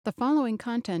The following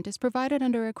content is provided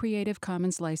under a Creative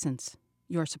Commons license.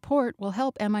 Your support will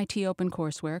help MIT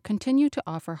OpenCourseware continue to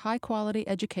offer high-quality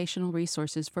educational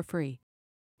resources for free.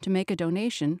 To make a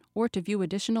donation or to view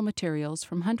additional materials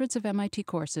from hundreds of MIT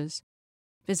courses,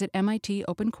 visit MIT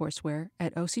OpenCourseware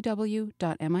at ocw.mit.edu.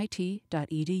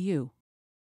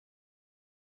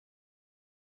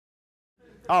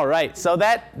 All right, so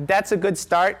that's a good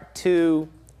start to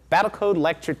Battlecode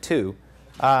Lecture 2.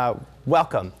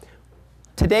 Welcome.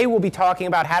 Today we'll be talking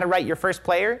about how to write your first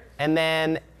player, and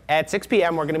then at 6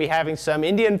 p.m. we're going to be having some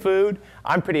Indian food.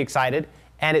 I'm pretty excited,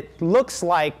 and it looks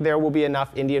like there will be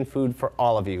enough Indian food for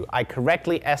all of you. I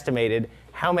correctly estimated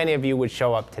how many of you would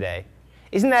show up today.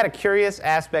 Isn't that a curious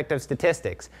aspect of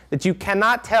statistics? That you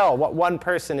cannot tell what one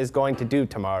person is going to do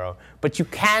tomorrow, but you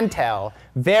can tell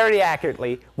very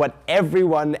accurately what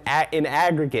everyone in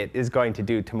aggregate is going to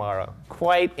do tomorrow.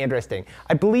 Quite interesting.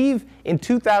 I believe in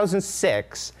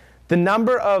 2006, the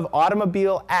number of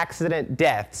automobile accident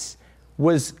deaths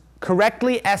was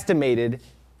correctly estimated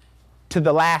to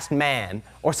the last man,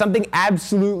 or something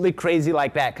absolutely crazy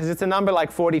like that, because it's a number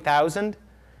like 40,000.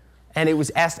 And it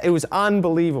was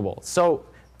unbelievable. So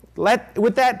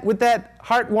with that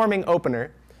heartwarming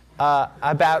opener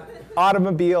about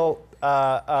automobile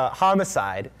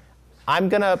homicide, I'm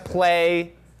going to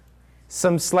play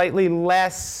some slightly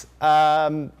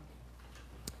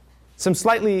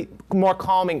more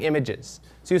calming images.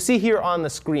 So you'll see here on the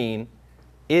screen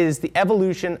is the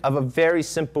evolution of a very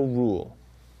simple rule.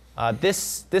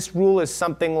 This rule is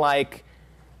something like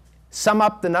sum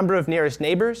up the number of nearest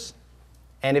neighbors.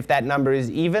 And if that number is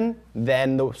even,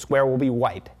 then the square will be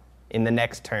white in the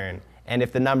next turn. And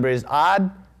if the number is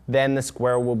odd, then the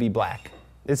square will be black.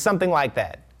 It's something like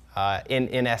that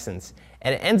in essence.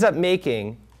 And it ends up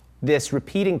making this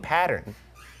repeating pattern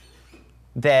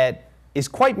that is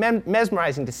quite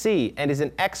mesmerizing to see and is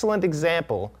an excellent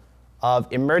example of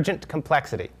emergent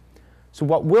complexity. So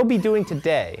what we'll be doing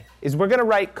today is we're going to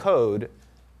write code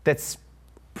that's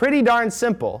pretty darn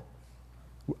simple.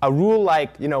 A rule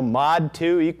like, mod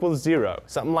 2 equals 0,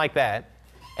 something like that.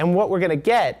 And what we're going to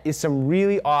get is some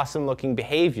really awesome looking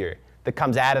behavior that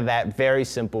comes out of that very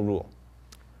simple rule.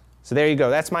 So there you go.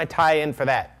 That's my tie-in for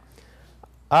that.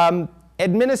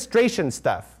 Administration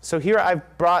stuff. So here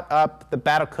I've brought up the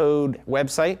Battlecode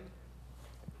website.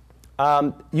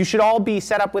 You should all be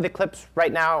set up with Eclipse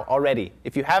right now already.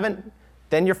 If you haven't,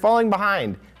 then you're falling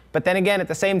behind. But then again, at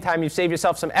the same time, you've saved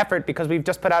yourself some effort because we've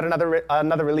just put out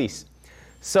another release.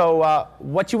 So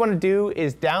what you want to do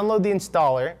is download the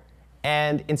installer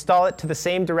and install it to the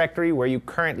same directory where you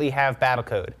currently have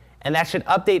Battlecode. And that should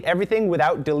update everything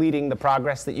without deleting the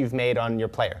progress that you've made on your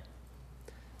player.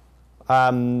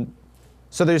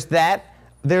 So there's that.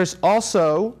 There's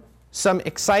also some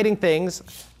exciting things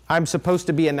I'm supposed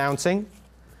to be announcing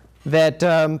that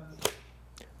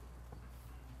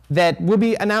we'll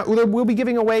be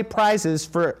giving away prizes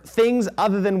for things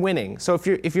other than winning. So if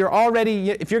you're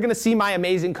going to see my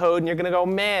amazing code and you're going to go,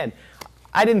 man,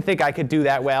 I didn't think I could do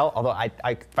that well, although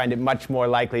I find it much more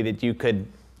likely that you could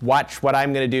watch what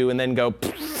I'm going to do and then go,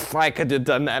 I could have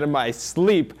done that in my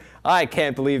sleep. I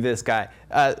can't believe this guy.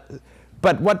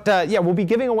 But we'll be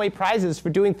giving away prizes for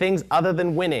doing things other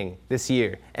than winning this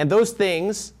year. And those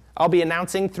things I'll be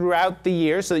announcing throughout the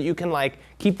year so that you can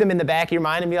keep them in the back of your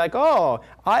mind and be like, oh,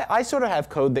 I sort of have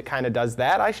code that kind of does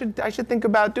that. I should think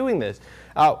about doing this.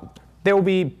 There will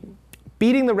be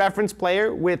beating the reference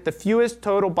player with the fewest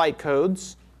total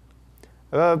bytecodes,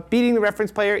 beating the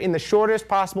reference player in the shortest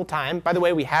possible time. By the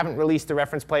way, we haven't released the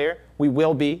reference player. We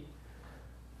will be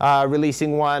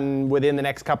releasing one within the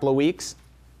next couple of weeks.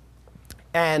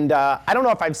 And I don't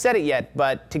know if I've said it yet,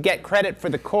 but to get credit for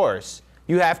the course,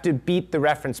 you have to beat the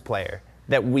reference player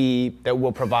that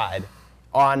we'll provide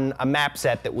on a map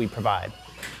set that we provide.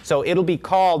 So it'll be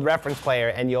called reference player,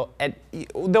 and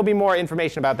there'll be more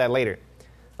information about that later.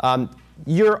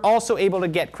 You're also able to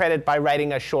get credit by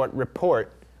writing a short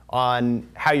report on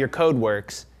how your code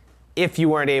works if you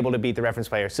weren't able to beat the reference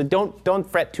player. So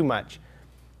don't fret too much.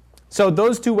 So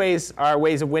those two ways are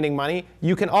ways of winning money.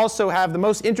 You can also have the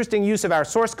most interesting use of our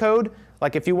source code,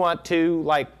 like if you want to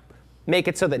make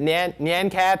it so that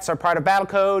Nyan cats are part of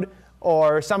Battlecode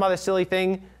or some other silly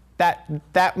thing,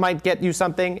 that might get you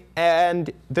something.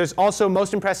 And there's also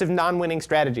most impressive non-winning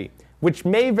strategy, which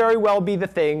may very well be the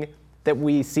thing that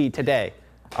we see today.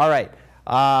 All right.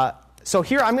 So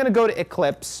here I'm going to go to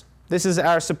Eclipse. This is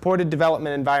our supported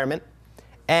development environment.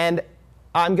 And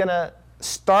I'm going to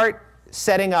start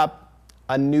setting up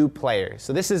a new player.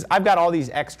 So I've got all these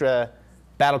extra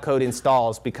Battlecode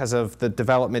installs because of the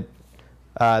development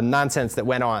nonsense that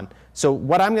went on. So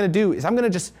what I'm going to do is I'm going to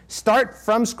just start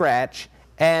from scratch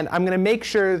And I'm going to make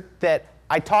sure that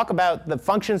I talk about the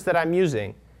functions that I'm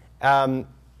using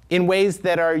in ways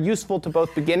that are useful to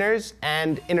both beginners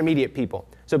and intermediate people.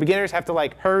 So beginners have to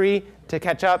like hurry to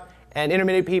catch up, and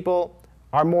intermediate people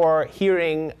are more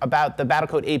hearing about the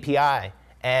Battlecode API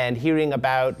and hearing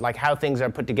about like how things are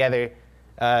put together,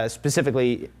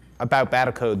 specifically about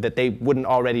Battlecode that they wouldn't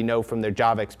already know from their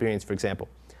Java experience, for example.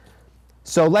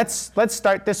 So let's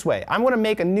start this way. I'm going to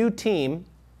make a new team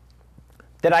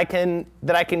that I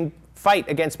can fight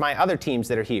against my other teams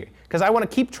that are here, because I want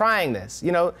to keep trying this.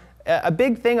 You know, a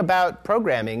big thing about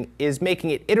programming is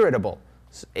making it iteratable.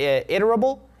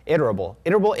 Iterable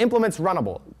implements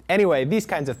runnable. Anyway, these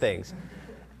kinds of things.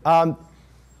 And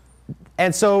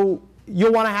so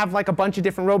you'll want to have like a bunch of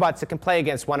different robots that can play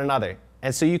against one another.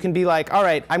 And so you can be like, all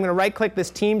right, I'm going to right-click this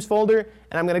Teams folder,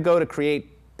 and I'm going to go to Create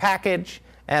Package,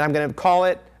 and I'm going to call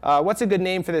it, what's a good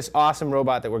name for this awesome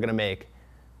robot that we're going to make?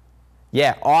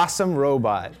 Yeah, Awesome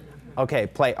Robot. OK,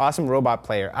 play Awesome Robot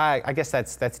Player. I guess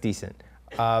that's decent.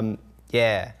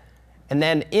 Yeah. And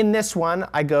then in this one,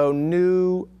 I go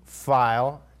New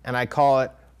File, and I call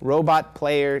it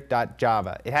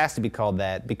robotplayer.java. It has to be called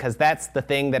that, because that's the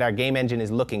thing that our game engine is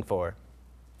looking for.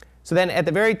 So then at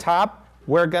the very top,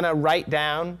 we're going to write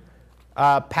down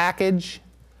package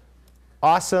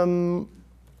Awesome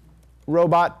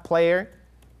Robot Player.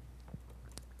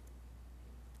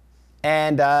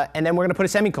 And then we're going to put a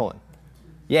semicolon.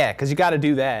 Yeah, because you got to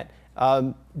do that.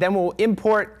 Then we'll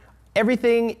import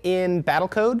everything in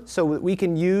Battlecode so that we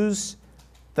can use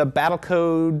the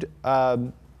Battlecode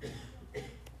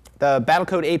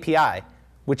API,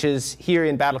 which is here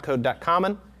in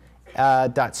battlecode.common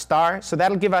 .star. So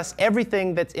that'll give us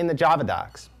everything that's in the Java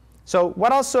docs. So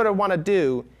what I'll sort of want to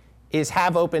do is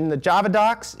have open the Java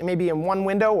docs, maybe in one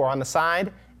window or on the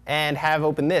side, and have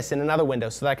open this in another window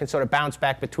so that I can sort of bounce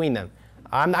back between them.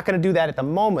 I'm not going to do that at the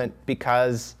moment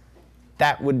because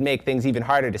that would make things even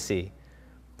harder to see.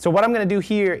 So what I'm going to do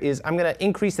here is I'm going to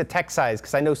increase the text size,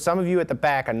 because I know some of you at the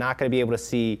back are not going to be able to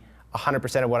see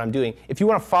 100% of what I'm doing. If you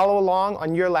want to follow along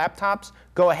on your laptops,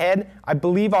 go ahead. I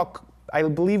believe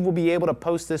we'll be able to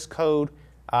post this code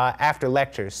after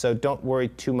lectures, so don't worry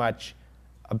too much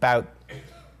about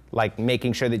like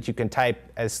making sure that you can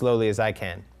type as slowly as I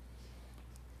can.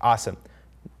 Awesome.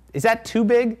 Is that too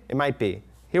big? It might be.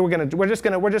 Here we're just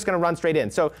gonna run straight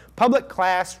in. So public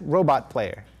class robot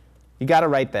player. You got to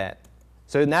write that.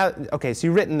 So now, OK, so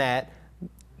you've written that.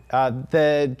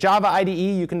 The Java IDE,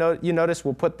 you notice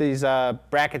we'll put these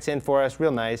brackets in for us,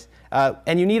 real nice.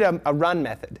 And you need a run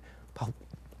method.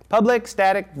 Public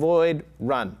static void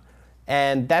run.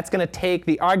 And that's going to take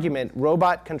the argument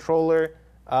robot controller,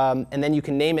 and then you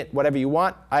can name it whatever you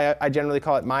want. I generally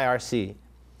call it myRC.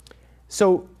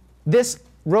 So this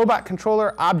robot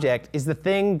controller object is the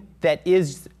thing that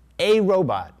is a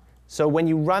robot. So when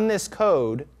you run this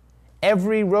code,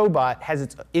 every robot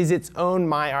is its own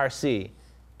myRC.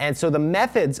 And so the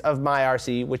methods of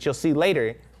myRC, which you'll see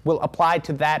later, will apply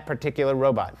to that particular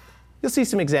robot. You'll see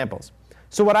some examples.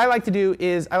 So what I like to do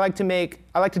is I like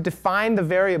to define the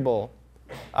variable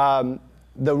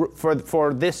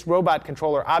for this robot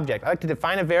controller object. I like to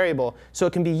define a variable so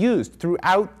it can be used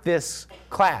throughout this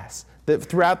class,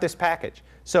 throughout this package.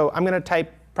 So I'm going to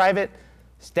type private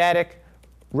static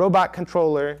robot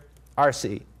controller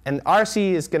RC. And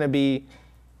RC is going to be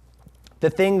the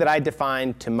thing that I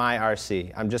define to my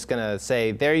RC. I'm just going to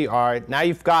say, there you are. Now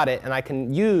you've got it. And I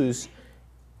can use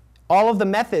all of the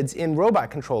methods in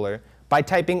robot controller by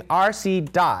typing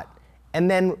RC dot. And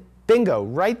then bingo,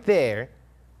 right there,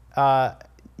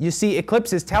 you see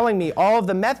Eclipse is telling me all of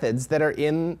the methods that are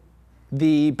in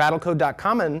the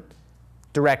battlecode.common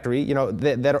directory,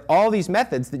 that are all these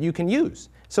methods that you can use.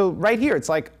 So right here, it's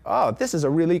like, oh, this is a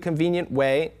really convenient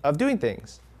way of doing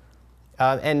things.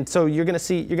 And so you're going to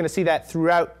see that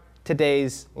throughout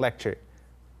today's lecture.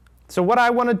 So what I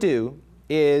want to do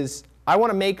is I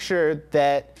want to make sure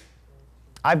that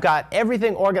I've got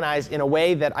everything organized in a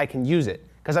way that I can use it.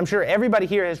 Because I'm sure everybody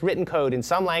here has written code in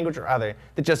some language or other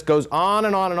that just goes on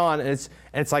and on and on. And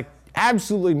it's like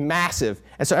absolutely massive.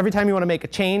 And so every time you want to make a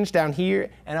change down here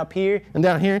and up here and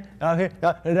down here, and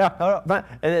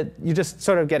then you just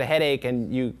sort of get a headache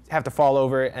and you have to fall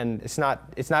over. And it's not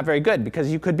very good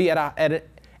because you could be at an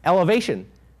elevation.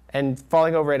 And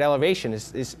falling over at elevation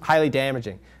is highly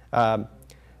damaging.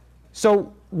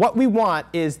 So what we want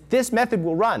is this method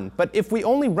will run. But if we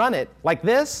only run it like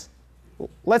this,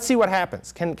 let's see what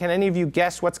happens. Can any of you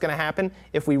guess what's going to happen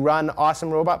if we run Awesome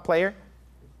Robot Player?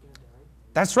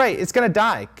 That's right. It's going to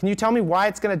die. Can you tell me why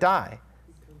it's going to die?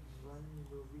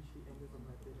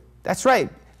 That's right.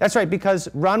 That's right, because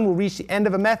run will reach the end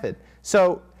of a method.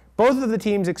 So both of the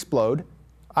teams explode.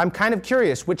 I'm kind of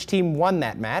curious which team won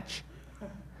that match.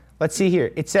 Let's see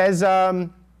here. It says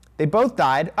they both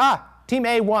died. Ah, Team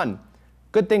A won.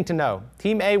 Good thing to know.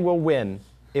 Team A will win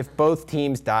if both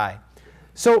teams die.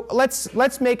 So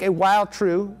let's make a while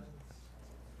true.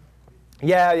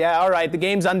 Yeah, all right. The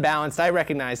game's unbalanced. I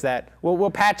recognize that.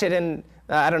 We'll patch it in,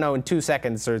 I don't know, in 2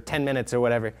 seconds or 10 minutes or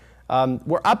whatever.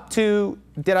 We're up to,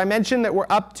 did I mention that we're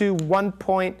up to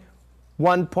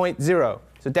 1.1.0?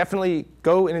 So definitely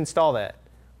go and install that.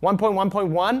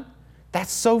 1.1.1?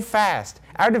 That's so fast.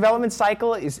 Our development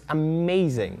cycle is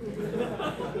amazing.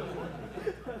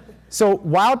 So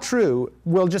while true,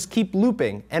 we'll just keep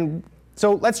looping. And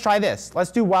so let's try this.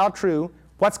 Let's do while true.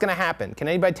 What's going to happen? Can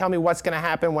anybody tell me what's going to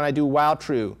happen when I do while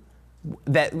true?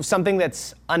 Something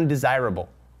that's undesirable.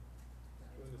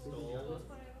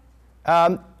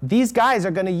 These guys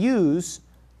are going to use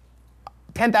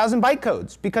 10,000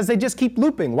 bytecodes because they just keep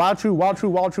looping while true, while true,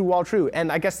 while true, while true.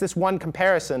 And I guess this one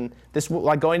comparison, this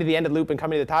like going to the end of the loop and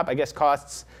coming to the top, I guess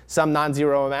costs some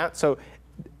non-zero amount. So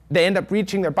they end up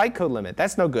reaching their bytecode limit.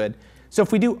 That's no good. So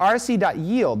if we do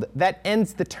rc.yield, that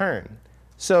ends the turn.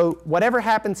 So whatever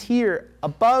happens here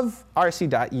above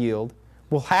rc.yield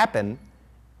will happen,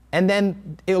 and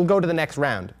then it'll go to the next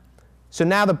round. So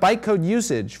now the bytecode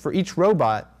usage for each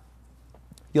robot,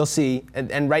 you'll see,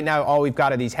 and right now all we've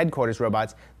got are these headquarters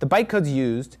robots. The bytecodes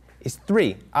used is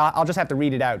 3. I'll just have to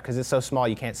read it out because it's so small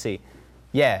you can't see.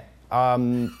 Yeah,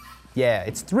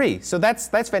 it's 3. So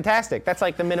that's fantastic. That's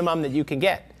like the minimum that you can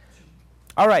get.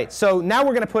 All right, so now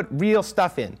we're going to put real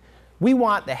stuff in. We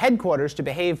want the headquarters to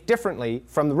behave differently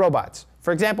from the robots.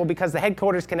 For example, because the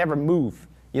headquarters can never move.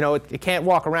 You know, it can't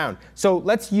walk around. So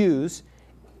let's use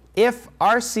if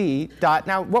rc dot.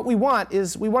 Now what we want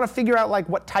is we want to figure out like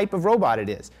what type of robot it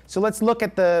is. So let's look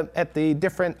at the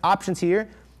different options here.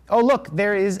 Oh look,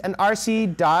 there is an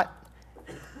rc dot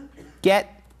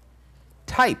get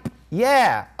type.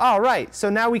 Yeah, all right. So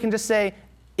now we can just say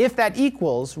if that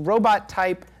equals robot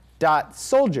type dot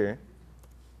soldier.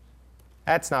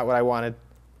 That's not what I wanted.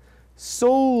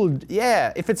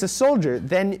 Yeah, if it's a soldier,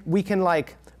 then we can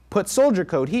like put soldier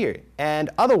code here.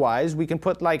 And otherwise, we can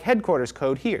put like headquarters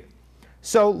code here.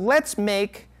 So let's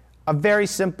make a very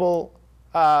simple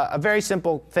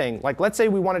thing. Like let's say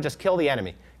we want to just kill the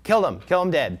enemy. Kill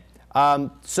them dead.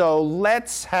 So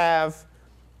let's have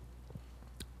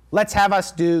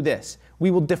us do this.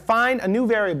 We will define a new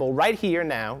variable right here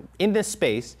now in this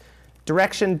space.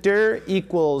 Direction dir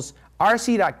equals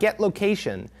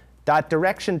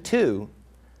rc.getLocation.direction2,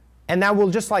 and now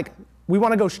we'll just like we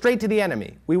want to go straight to the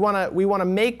enemy. We want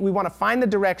to find the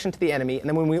direction to the enemy, and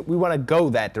then we want to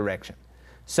go that direction.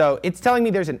 So it's telling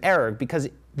me there's an error because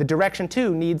the direction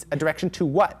to needs a direction to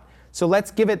what? So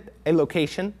let's give it a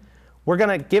location. We're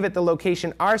going to give it the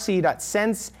location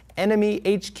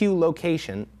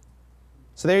rc.sense_enemy_HQ_location.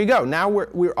 So there you go. Now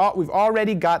we've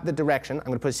already got the direction. I'm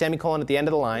going to put a semicolon at the end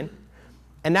of the line.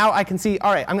 And now I can see,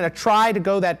 all right, I'm going to try to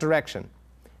go that direction.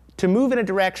 To move in a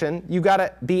direction, you've got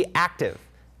to be active,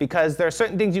 because there are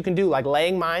certain things you can do, like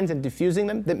laying mines and diffusing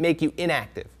them, that make you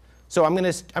inactive. So I'm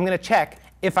going to check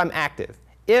if I'm active.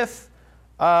 If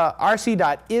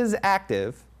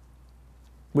rc.isActive,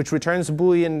 which returns a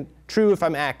Boolean true if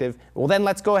I'm active, well, then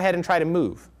let's go ahead and try to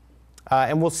move.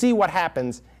 And we'll see what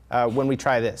happens when we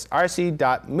try this.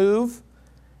 rc.move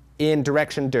in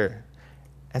direction dir.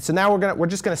 And so now we're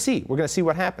just going to see. We're going to see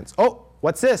what happens. Oh,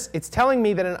 what's this? It's telling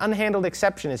me that an unhandled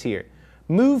exception is here.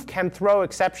 Move can throw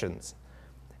exceptions.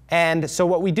 And so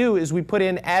what we do is we put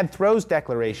in add throws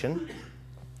declaration.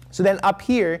 So then up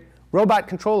here, robot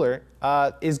controller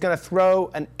is going to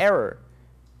throw an error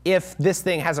if this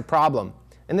thing has a problem.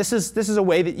 And this is a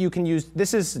way that you can use.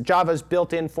 This is Java's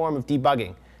built-in form of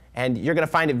debugging. And you're going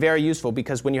to find it very useful,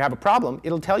 because when you have a problem,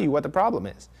 it'll tell you what the problem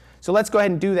is. So let's go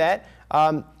ahead and do that.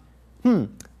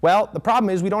 Well, the problem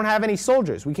is we don't have any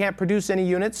soldiers. We can't produce any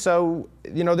units, so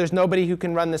there's nobody who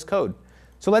can run this code.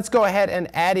 So let's go ahead and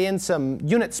add in some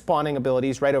unit spawning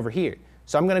abilities right over here.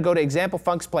 So I'm going to go to example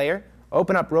funcs player,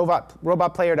 open up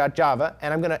robotplayer.java,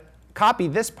 and I'm going to copy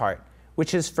this part,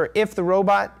 which is for if the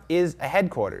robot is a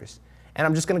headquarters. And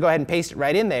I'm just going to go ahead and paste it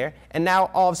right in there. And now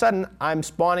all of a sudden, I'm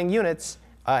spawning units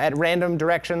at random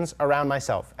directions around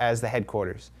myself as the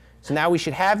headquarters. So now we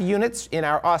should have units in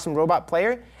our awesome robot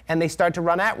player, and they start to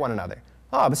run at one another.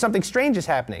 Oh, but something strange is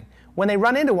happening. When they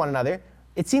run into one another,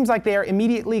 it seems like they are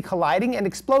immediately colliding and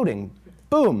exploding.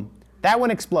 Boom. That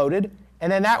one exploded,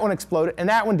 and then that one exploded, and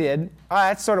that one did. Oh,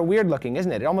 that's sort of weird looking,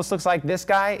 isn't it? It almost looks like this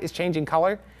guy is changing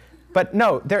color. But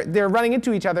no, they're running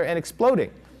into each other and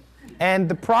exploding. And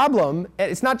the problem,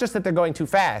 it's not just that they're going too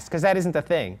fast, because that isn't the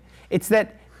thing. It's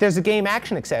that there's a game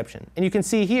action exception. And you can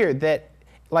see here that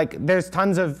like there's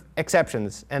tons of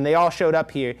exceptions, and they all showed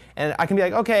up here. And I can be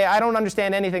like, OK, I don't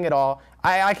understand anything at all.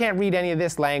 I can't read any of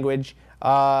this language.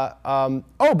 Oh,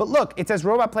 but look, it says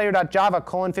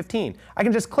robotplayer.java:15. I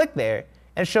can just click there,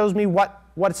 and it shows me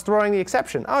what's throwing the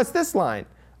exception. Oh, it's this line.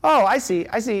 Oh, I see.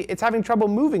 It's having trouble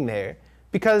moving there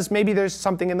because maybe there's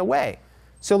something in the way.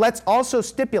 So let's also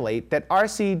stipulate that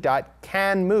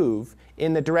rc.canMove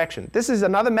in the direction. This is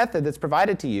another method that's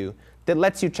provided to you that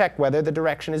lets you check whether the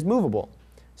direction is movable.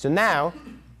 So now,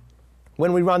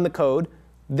 when we run the code,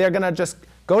 they're going to just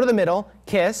go to the middle,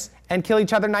 kiss, and kill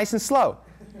each other nice and slow,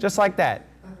 just like that.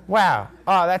 Wow.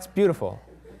 Oh, that's beautiful.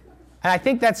 And I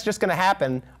think that's just going to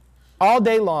happen all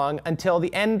day long until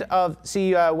the end of,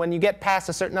 when you get past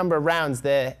a certain number of rounds,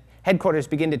 the headquarters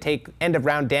begin to take end of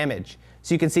round damage.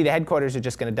 So you can see the headquarters are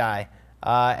just going to die.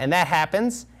 And that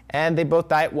happens, and they both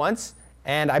die at once.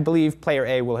 And I believe player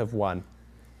A will have won.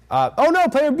 Oh no,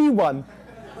 player B won.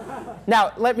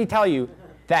 Now, let me tell you,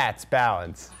 that's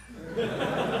balance.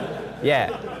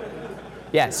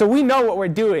 Yeah, so we know what we're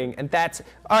doing, and that's,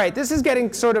 all right, this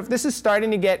is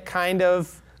starting to get kind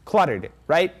of cluttered,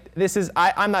 right?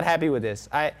 I'm not happy with this.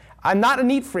 I'm not a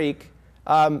neat freak.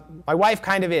 My wife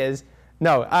kind of is.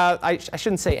 No, I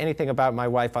shouldn't say anything about my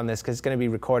wife on this because it's going to be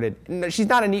recorded. No, she's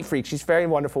not a neat freak. She's a very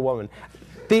wonderful woman.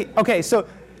 OK, so,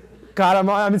 God,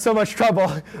 I'm in so much trouble.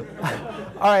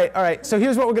 All right. So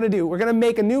here's what we're going to do. We're going to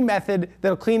make a new method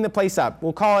that'll clean the place up.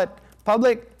 We'll call it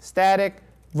public static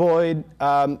void.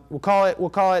 We'll call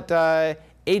it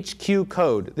HQ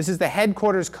code. This is the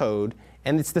headquarters code,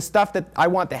 and it's the stuff that I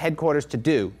want the headquarters to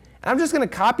do. And I'm just going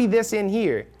to copy this in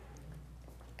here,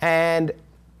 and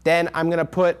then I'm going to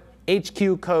put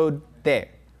HQ code there.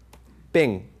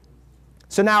 Bing.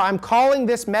 So now I'm calling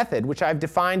this method, which I've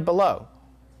defined below.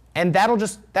 And that'll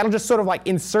just sort of like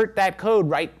insert that code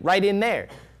right in there.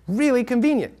 Really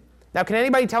convenient. Now, can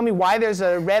anybody tell me why there's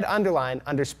a red underline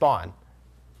under spawn?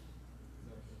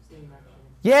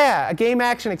 Yeah, a game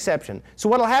action exception. So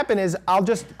what'll happen is I'll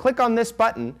just click on this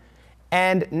button,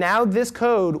 and now this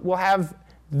code will have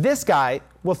this guy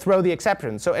will throw the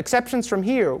exception. So exceptions from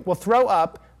here will throw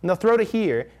up, and they'll throw to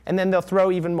here, and then they'll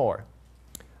throw even more.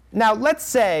 Now, let's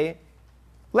say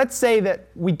that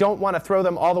we don't want to throw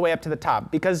them all the way up to the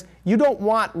top, because you don't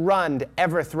want run to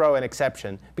ever throw an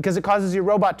exception, because it causes your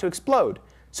robot to explode.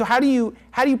 So how do you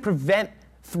prevent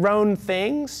thrown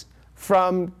things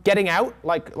from getting out?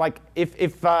 Like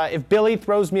if Billy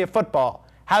throws me a football,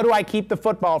 how do I keep the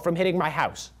football from hitting my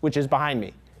house, which is behind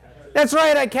me? That's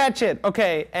right, I catch it.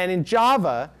 OK, and in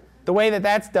Java, the way that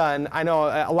that's done, I know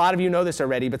a lot of you know this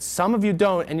already, but some of you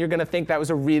don't, and you're going to think that was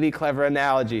a really clever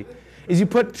analogy, is you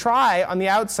put try on the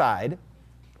outside,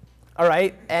 all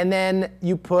right, and then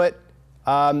you put,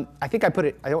 I think I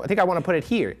want to put it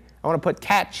here. I want to put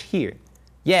catch here.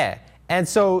 Yeah, and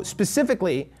so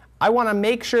specifically, I want to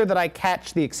make sure that I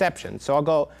catch the exception.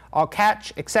 So I'll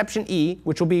catch exception E,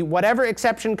 which will be whatever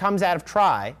exception comes out of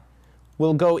try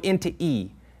will go into E.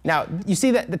 Now, you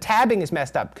see that the tabbing is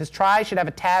messed up, because try should have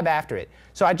a tab after it.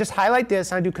 So I just highlight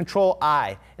this, and I do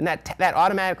Control-I, and that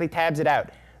automatically tabs it out.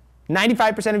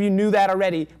 95% of you knew that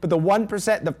already, but the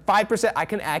 1%, the 5% I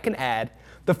can add.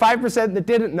 The 5% that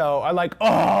didn't know are like,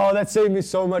 oh, that saved me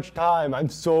so much time. I'm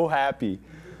so happy.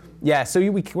 Yeah, so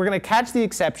we're going to catch the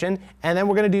exception, and then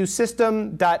we're going to do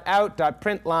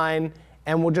system.out.println,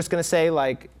 and we're just going to say,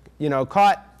 like,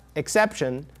 caught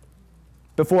exception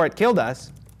before it killed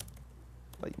us.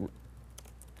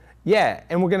 Yeah,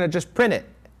 and we're going to just print it.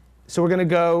 So we're going to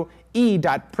go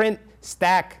e.print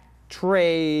stack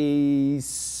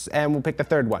trace, and we'll pick the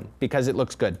third one because it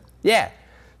looks good. Yeah.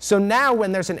 So now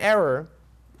when there's an error,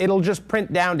 it'll just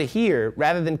print down to here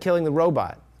rather than killing the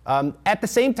robot. At the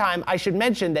same time, I should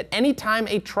mention that anytime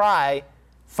a try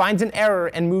finds an error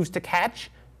and moves to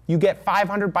catch, you get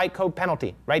 500 byte code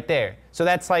penalty right there. So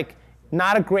that's like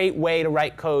not a great way to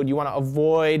write code. You want to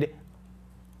avoid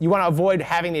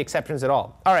having the exceptions at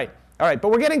all. All right,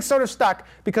 but we're getting sort of stuck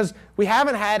because we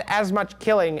haven't had as much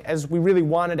killing as we really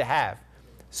wanted to have.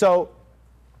 So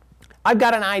I've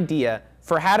got an idea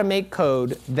for how to make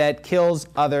code that kills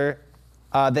that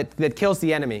kills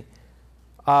the enemy.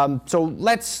 So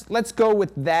let's go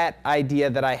with that idea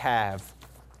that I have,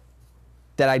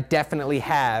 that I definitely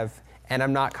have, and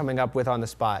I'm not coming up with on the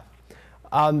spot.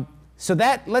 So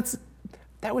that was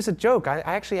a joke. I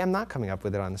actually am not coming up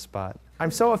with it on the spot. I'm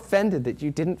so offended that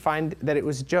you didn't find that it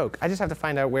was a joke. I just have to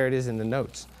find out where it is in the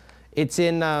notes. It's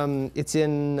in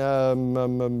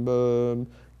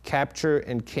capture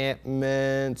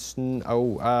encampments.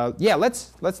 Yeah,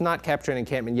 let's not capture an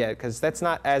encampment yet, because that's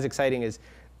not as exciting as.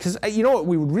 Because what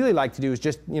we would really like to do is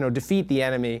just defeat the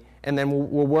enemy, and then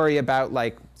we'll worry about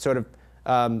like sort of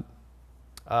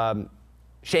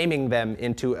shaming them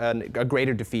into a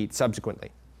greater defeat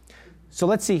subsequently. So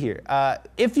let's see here.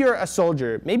 If you're a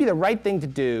soldier, maybe the right thing to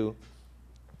do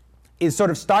is sort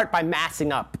of start by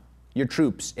massing up your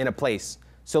troops in a place.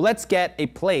 So let's get a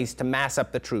place to mass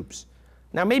up the troops.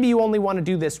 Now maybe you only want to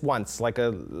do this once,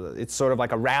 it's sort of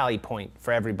like a rally point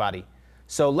for everybody.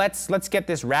 So let's get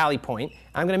this rally point.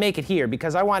 I'm going to make it here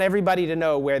because I want everybody to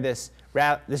know where this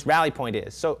rally point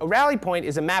is. So a rally point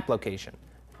is a map location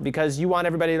because you want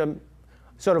everybody to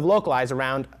sort of localize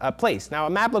around a place. Now a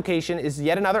map location is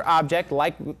yet another object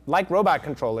like Robot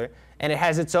Controller, and it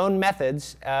has its own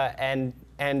methods and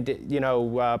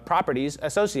properties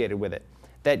associated with it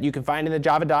that you can find in the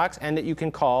Java docs and that you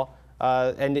can call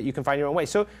and that you can find your own way.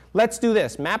 So let's do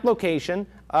this. Map location,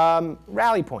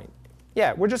 rally point.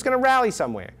 Yeah, we're just going to rally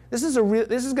somewhere. This is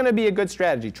going to be a good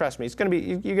strategy. Trust me,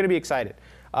 you're going to be excited.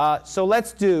 So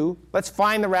let's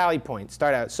find the rally point.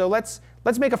 Start out. So let's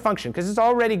make a function because it's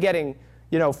already getting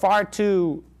far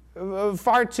too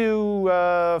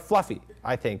fluffy,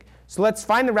 I think. So let's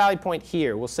find the rally point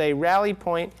here. We'll say rally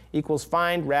point equals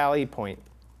find rally point.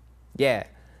 Yeah.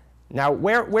 Now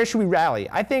where should we rally?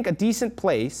 I think a decent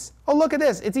place. Oh, look at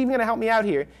this. It's even going to help me out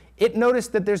here. It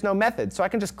noticed that there's no method, so I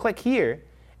can just click here,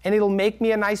 and it'll make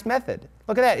me a nice method.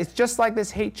 Look at that. It's just like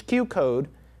this HQ code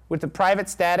with the private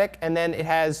static, and then it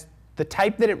has the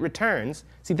type that it returns.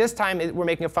 See, this time we're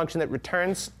making a function that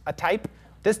returns a type.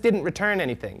 This didn't return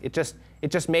anything. It just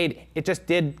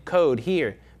did code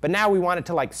here. But now we want it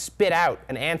to like spit out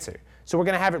an answer. So we're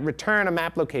going to have it return a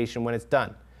map location when it's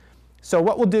done. So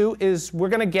what we'll do is we're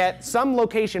going to get some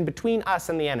location between us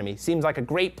and the enemy. Seems like a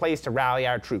great place to rally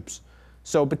our troops.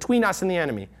 So between us and the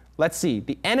enemy, let's see.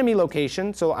 The enemy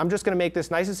location, so I'm just going to make this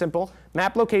nice and simple.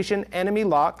 Map location, enemy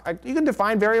lock. You can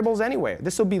define variables anywhere.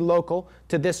 This will be local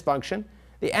to this function.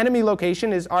 The enemy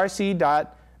location is rc.sense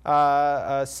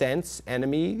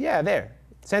enemy. Yeah, there.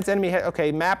 Sense enemy.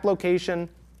 OK, map location.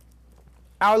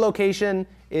 Our location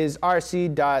is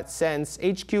rc.sense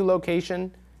HQ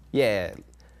location. Yeah.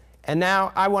 And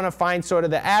now I want to find sort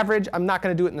of the average. I'm not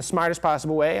going to do it in the smartest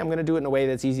possible way. I'm going to do it in a way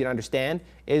that's easy to understand.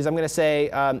 I'm going to say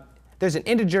there's an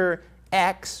integer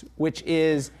x, which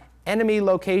is enemy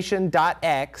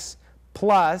location.x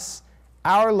plus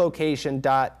our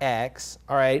location.x.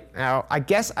 All right. Now, I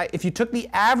guess if you took the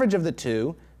average of the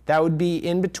two, that would be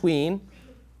in between,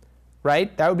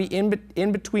 right? That would be in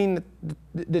between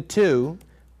the two.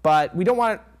 But we don't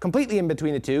want it completely in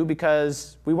between the two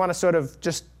because we want to sort of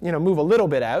just move a little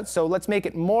bit out. So let's make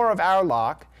it more of our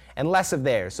lock and less of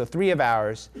theirs. So 3 of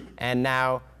ours. And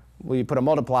now we put a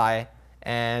multiply.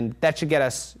 And that should get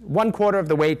us 1/4 of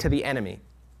the way to the enemy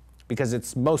because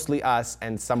it's mostly us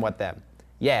and somewhat them.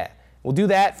 Yeah. We'll do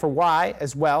that for y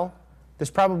as well.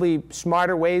 There's probably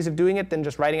smarter ways of doing it than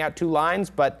just writing out 2 lines.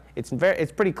 But it's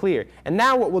pretty clear. And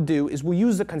now what we'll do is we'll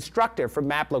use the constructor for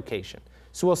map location.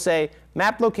 So we'll say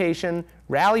map location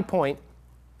rally point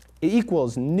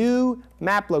equals new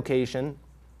map location,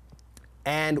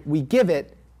 and we give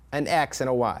it an x and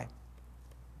a y.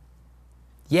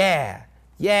 Yeah,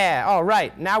 all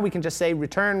right. Now we can just say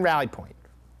return rally point.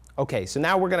 OK, so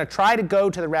now we're going to try to go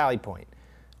to the rally point.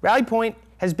 Rally point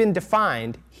has been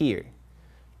defined here.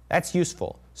 That's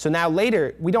useful. So now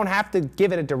later, we don't have to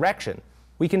give it a direction.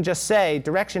 We can just say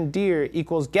direction dir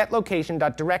equals get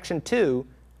location.direction2.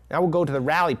 Now we'll go to the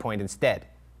rally point instead.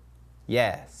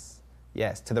 Yes,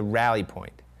 to the rally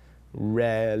point.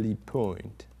 Rally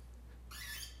point.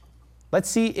 Let's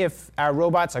see if our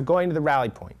robots are going to the rally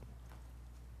point.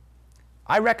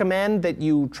 I recommend that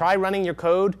you try running your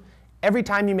code every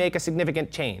time you make a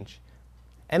significant change.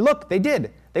 And look, they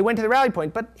did. They went to the rally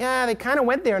point, but yeah, they kind of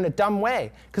went there in a dumb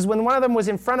way. Because when one of them was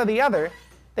in front of the other,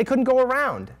 they couldn't go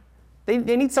around. They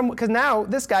need some, because now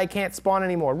this guy can't spawn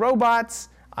any more robots.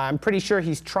 I'm pretty sure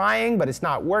he's trying, but it's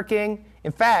not working.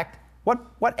 In fact,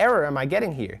 what error am I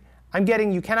getting here? I'm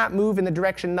getting you cannot move in the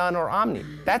direction none or omni.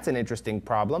 That's an interesting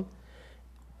problem.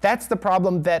 That's the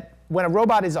problem that when a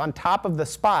robot is on top of the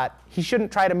spot, he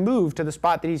shouldn't try to move to the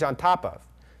spot that he's on top of.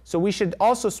 So we should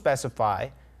also specify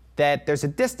that there's a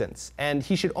distance, and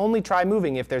he should only try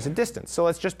moving if there's a distance. So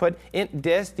let's just put int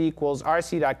dist equals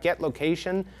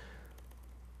rc.getLocation.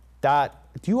 Do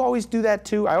you always do that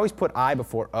too? I always put I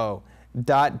before O.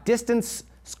 Dot distance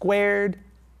squared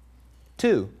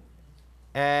 2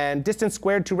 and distance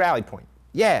squared to rally point.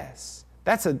 Yes,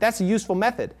 that's a useful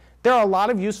method. There are a lot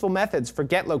of useful methods for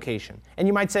get location. And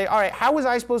you might say, all right, how was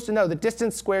I supposed to know that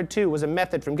distance squared 2 was a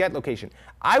method from get location?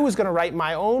 I was going to write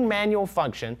my own manual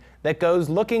function that goes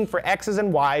looking for x's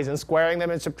and y's and squaring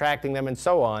them and subtracting them and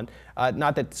so on.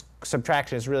 Not that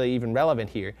subtraction is really even relevant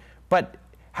here. But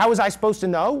how was I supposed to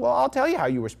know? Well, I'll tell you how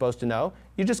you were supposed to know.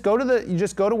 you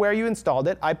just go to where you installed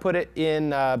it. I put it in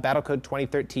Battlecode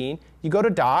 2013. You go to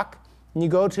doc, and you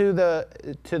go to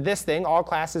this thing, all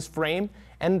classes frame,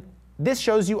 and this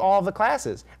shows you all of the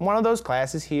classes. And one of those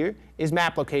classes here is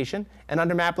map location. And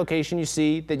under map location, you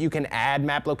see that you can add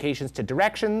map locations to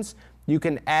directions. You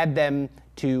can add them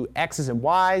to x's and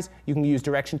y's. You can use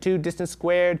direction to, distance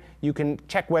squared. You can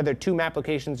check whether two map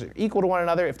locations are equal to one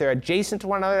another. If they're adjacent to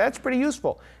one another, that's pretty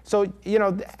useful. So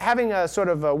having a sort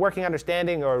of a working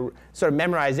understanding or sort of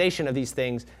memorization of these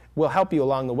things will help you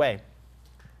along the way.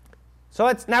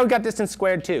 So now we've got distance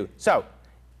squared too. So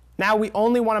now we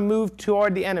only want to move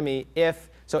toward the enemy if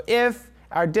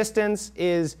our distance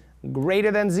is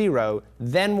greater than 0,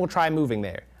 then we'll try moving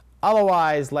there.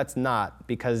 Otherwise, let's not,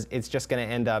 because it's just going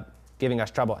to end up giving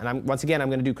us trouble. And once again, I'm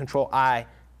going to do Control-I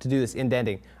to do this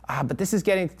indenting. But this is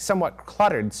getting somewhat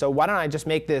cluttered, so why don't I just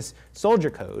make this soldier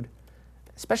code,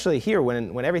 especially here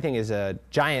when everything is a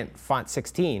giant font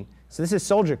 16. So this is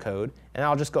soldier code, and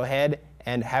I'll just go ahead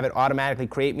and have it automatically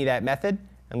create me that method.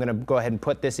 I'm going to go ahead and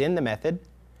put this in the method.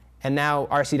 And now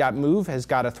rc.move has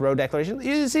got a throw declaration.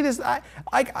 You see this?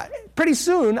 Pretty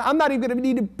soon, I'm not even going to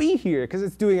need to be here because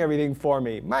it's doing everything for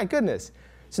me. My goodness.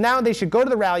 So now they should go to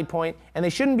the rally point, and they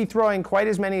shouldn't be throwing quite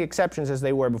as many exceptions as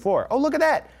they were before. Oh, look at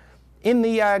that. In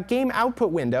the game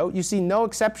output window, you see no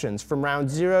exceptions from round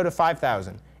 0 to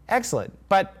 5,000. Excellent.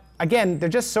 But again, they're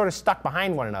just sort of stuck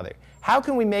behind one another. How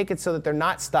can we make it so that they're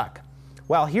not stuck?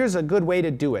 Well, here's a good way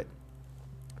to do it.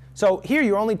 So here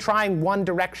you're only trying one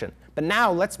direction. But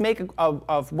now let's make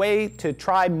a way to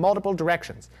try multiple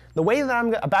directions. The way that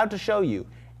I'm about to show you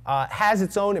has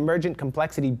its own emergent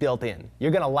complexity built in.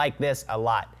 You're going to like this a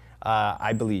lot,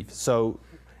 I believe. So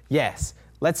yes,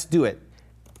 let's do it.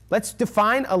 Let's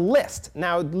define a list.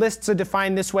 Now, lists are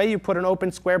defined this way. You put an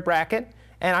open square bracket.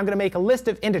 And I'm going to make a list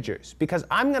of integers, because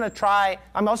I'm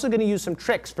also going to use some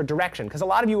tricks for direction. Because a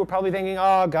lot of you were probably thinking,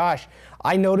 oh gosh,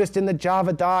 I noticed in the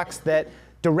Java docs that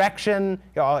direction,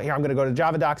 here I'm going to go to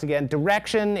Java docs again.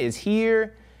 Direction is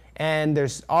here, and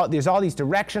there's all these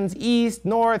directions, east,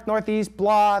 north, northeast,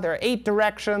 blah. There are 8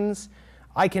 directions.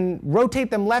 I can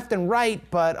rotate them left and right,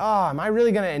 but am I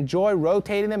really going to enjoy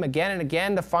rotating them again and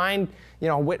again to find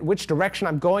which direction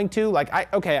I'm going to? Like,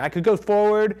 I could go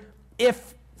forward.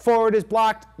 If forward is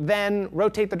blocked, then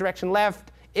rotate the direction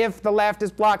left. If the left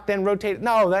is blocked, then rotate.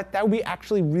 No, that would be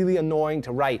actually really annoying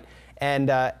to write.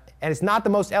 And it's not the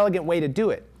most elegant way to do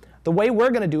it. The way we're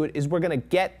going to do it is we're going to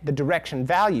get the direction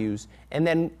values, and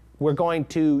then we're going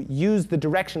to use the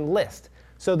direction list.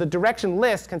 So the direction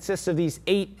list consists of these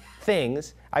 8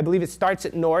 things. I believe it starts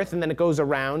at north, and then it goes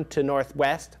around to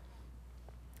northwest.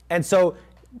 And so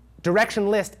direction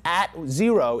list at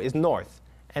 0 is north.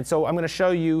 And so I'm going to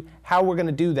show you how we're going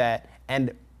to do that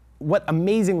and what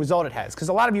amazing result it has. Because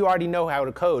a lot of you already know how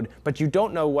to code, but you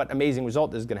don't know what amazing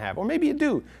result this is going to have. Or maybe you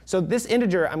do. So this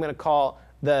integer I'm going to call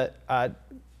the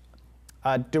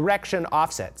direction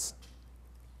offsets.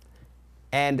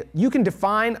 And you can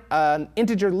define an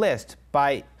integer list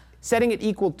by setting it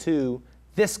equal to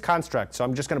this construct. So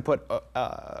I'm just going to put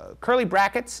curly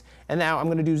brackets. And now I'm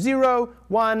going to do 0,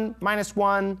 1,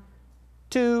 -1,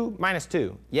 2,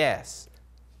 -2. Yes.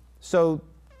 So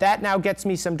that now gets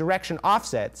me some direction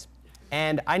offsets.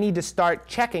 And I need to start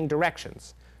checking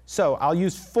directions. So I'll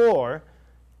use for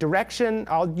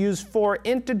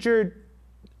integer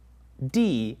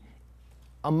d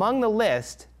among the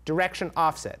list direction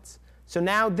offsets. So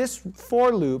now this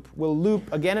for loop will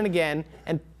loop again and again,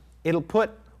 and it'll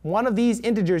put one of these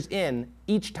integers in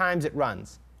each time it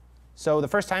runs. So the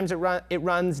first time it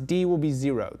runs, d will be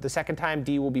 0. The second time,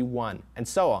 d will be 1, and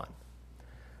so on.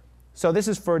 So this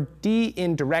is for d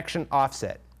in direction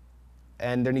offset.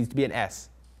 And there needs to be an s.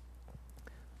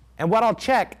 And what I'll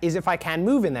check is if I can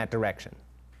move in that direction.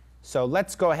 So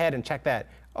let's go ahead and check that.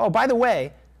 Oh, by the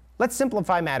way, let's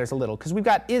simplify matters a little, because we've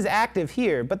got is active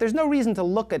here, but there's no reason to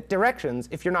look at directions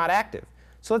if you're not active.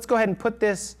 So let's go ahead and put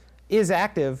this is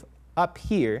active up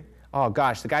here. Oh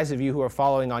gosh, the guys of you who are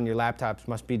following on your laptops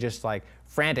must be just like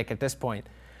frantic at this point.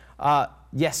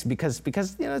 Yes, because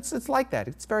it's like that.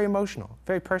 It's very emotional,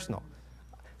 very personal.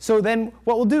 So then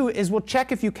what we'll do is we'll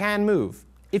check if you can move.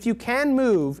 If you can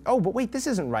move, oh, but wait, this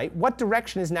isn't right. What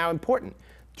direction is now important?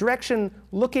 Direction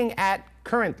looking at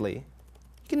currently.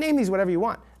 You can name these whatever you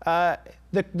want.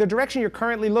 The direction you're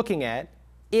currently looking at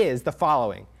is the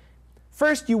following.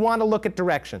 First, you want to look at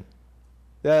direction.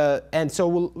 And so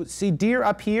we'll see deer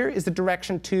up here is the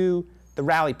direction to the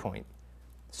rally point.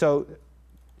 So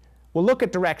we'll look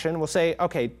at direction. We'll say,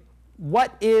 OK,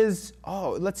 what is,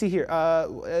 let's see here,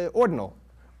 ordinal.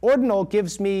 Ordinal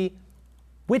gives me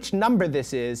which number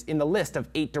this is in the list of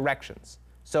 8 directions.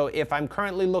 So if I'm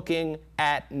currently looking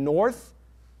at north,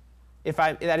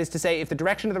 that is to say, if the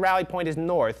direction of the rally point is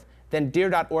north, then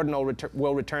dir.ordinal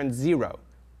will return 0,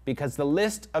 because the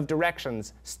list of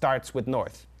directions starts with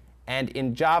north. And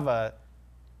in Java,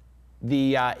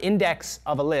 the index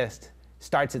of a list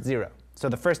starts at 0. So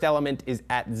the first element is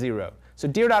at 0. So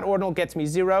dir.ordinal gets me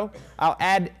 0.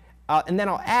 And then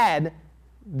I'll add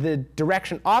the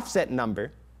direction offset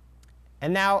number.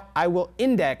 And now I will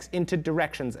index into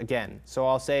directions again. So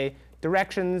I'll say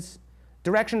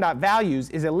direction.values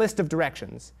is a list of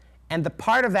directions. And the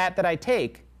part of that I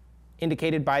take,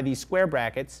 indicated by these square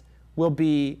brackets, will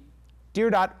be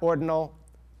dir.ordinal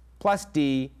plus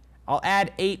d. I'll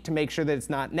add 8 to make sure that it's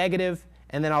not negative.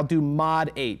 And then I'll do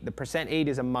mod 8. The %8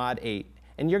 is a mod 8.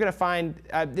 And you're going to find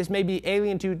this may be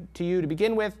alien to you to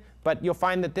begin with, but you'll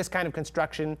find that this kind of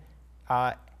construction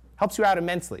helps you out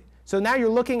immensely. So now you're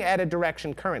looking at a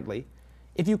direction currently.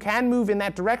 If you can move in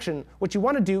that direction, what you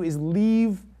want to do is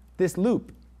leave this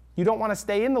loop. You don't want to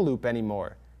stay in the loop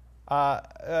anymore.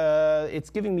 It's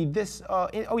giving me this.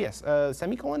 Oh, yes,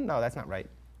 semicolon? No, that's not right.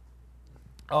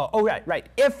 Oh, right.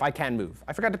 If I can move.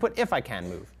 I forgot to put if I can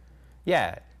move.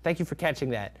 Yeah, thank you for catching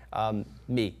that.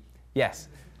 Me. Yes.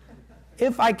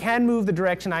 If I can move the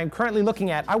direction I'm currently looking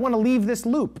at, I want to leave this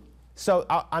loop. So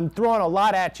I'm throwing a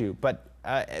lot at you, but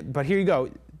here you go.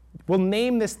 We'll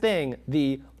name this thing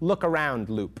the look around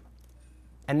loop.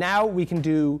 And now we can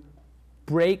do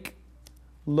break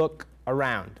look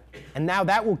around. And now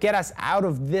that will get us out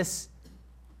of this.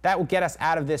 That will get us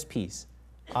out of this piece.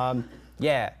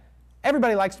 Yeah,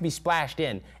 everybody likes to be splashed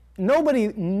in.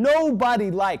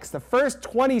 Nobody likes the first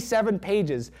 27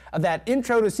 pages of that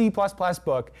Intro to C++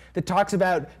 book that talks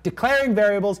about declaring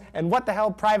variables and what the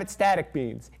hell private static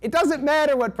means. It doesn't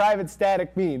matter what private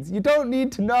static means. You don't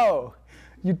need to know.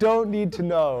 You don't need to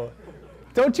know.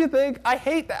 Don't you think? I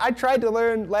hate that. I tried to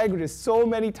learn languages so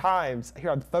many times.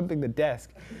 Here, I'm thumping the desk.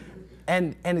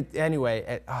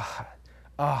 Anyway,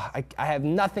 I have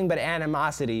nothing but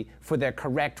animosity for their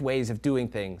correct ways of doing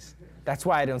things. That's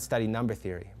why I don't study number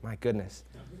theory. My goodness.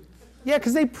 Yeah,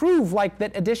 because they prove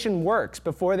that addition works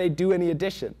before they do any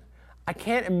addition. I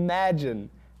can't imagine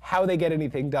how they get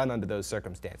anything done under those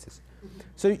circumstances.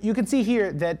 So you can see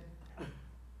here that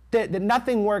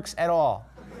nothing works at all.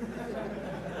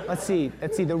 Let's see.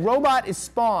 The robot is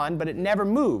spawned, but it never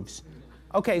moves.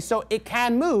 OK, so it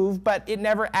can move, but it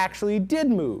never actually did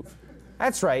move.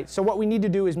 That's right. So what we need to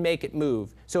do is make it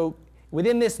move. So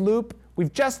within this loop,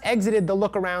 we've just exited the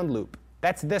look around loop.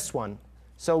 That's this one.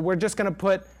 So we're just going to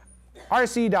put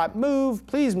rc.move,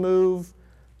 please move,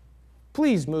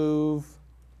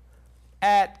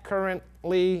 at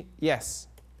currently, yes.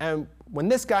 And when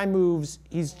this guy moves,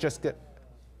 he's just good.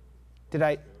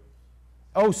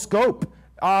 Oh, scope.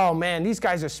 Oh, man, these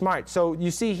guys are smart. So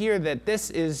you see here that this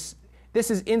is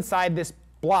inside this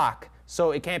block,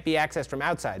 so it can't be accessed from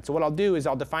outside. So what I'll do is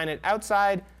I'll define it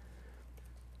outside.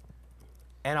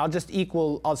 And I'll just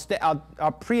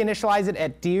I'll pre-initialize it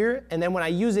at dir, and then when I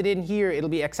use it in here, it'll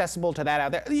be accessible to that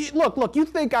out there. Look, you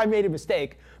think I made a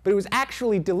mistake, but it was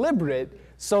actually deliberate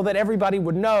so that everybody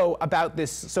would know about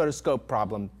this sort of scope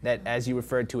problem, that as you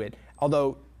referred to it.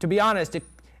 Although, to be honest,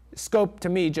 scope to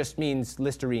me just means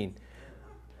Listerine.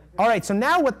 All right, so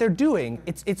now what they're doing,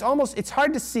 it's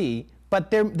hard to see, but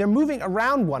they're moving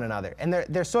around one another, and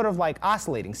they're sort of like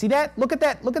oscillating. See that? Look at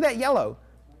that yellow.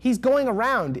 He's going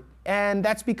around. And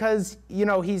that's because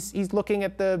he's looking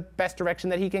at the best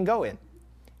direction that he can go in.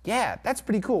 Yeah, that's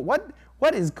pretty cool. What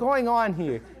is going on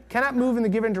here? Cannot move in the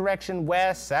given direction,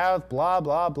 west, south, blah,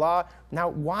 blah, blah. Now,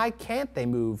 why can't they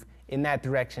move in that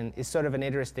direction is sort of an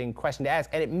interesting question to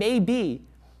ask. And it may be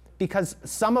because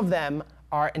some of them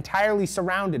are entirely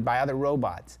surrounded by other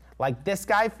robots. Like this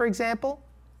guy, for example,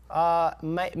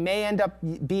 may end up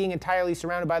being entirely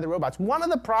surrounded by the robots. One of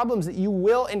the problems that you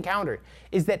will encounter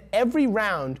is that every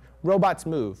round robots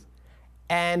move,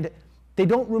 and they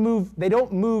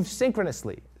don't move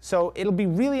synchronously. So it'll be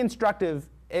really instructive.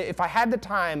 If I had the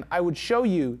time, I would show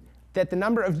you that the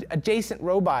number of adjacent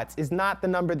robots is not the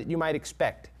number that you might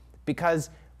expect.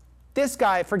 Because this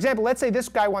guy, for example, let's say this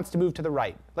guy wants to move to the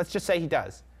right. Let's just say he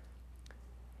does.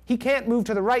 He can't move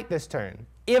to the right this turn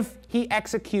if he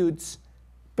executes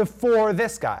before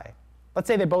this guy. Let's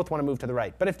say they both want to move to the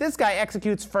right. But if this guy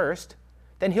executes first,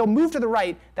 then he'll move to the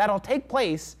right. That'll take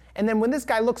place. And then when this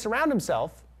guy looks around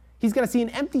himself, he's going to see an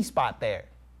empty spot there.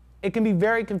 It can be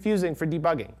very confusing for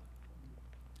debugging.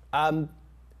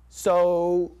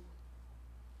 So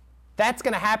that's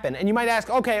going to happen. And you might ask,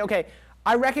 OK,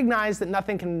 I recognize that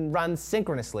nothing can run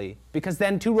synchronously, because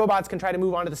then two robots can try to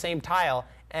move onto the same tile.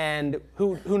 And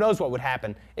who knows what would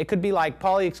happen? It could be like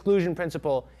Pauli exclusion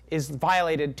principle is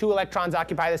violated, 2 electrons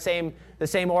occupy the same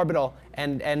orbital,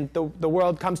 and the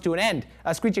world comes to an end,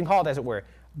 a screeching halt, as it were.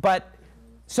 But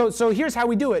so here's how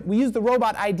we do it. We use the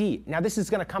robot ID. Now this is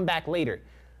going to come back later.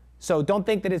 So don't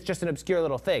think that it's just an obscure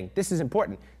little thing. This is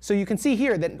important. So you can see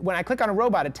here that when I click on a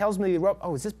robot, it tells me,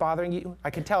 oh, is this bothering you? I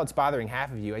can tell it's bothering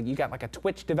half of you. You got like a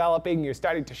twitch developing. You're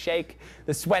starting to shake.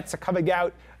 The sweats are coming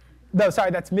out. No, sorry,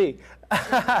 that's me.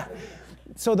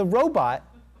 So the robot,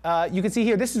 you can see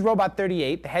here, this is robot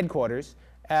 38, the headquarters.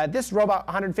 This robot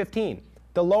 115.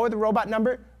 The lower the robot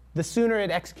number, the sooner it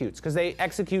executes, because they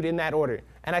execute in that order.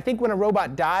 And I think when a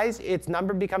robot dies, its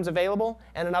number becomes available,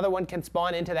 and another one can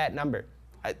spawn into that number.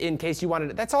 In case you wanted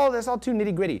it. That's all too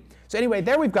nitty-gritty. So anyway,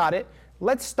 there we've got it.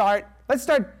 Let's start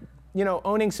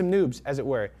owning some noobs, as it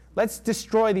were. Let's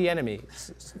destroy the enemy.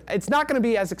 It's not going to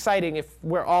be as exciting if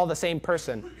we're all the same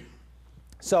person.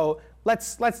 So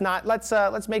let's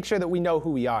make sure that we know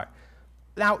who we are.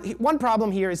 Now, one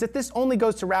problem here is that this only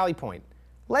goes to rally point.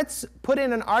 Let's put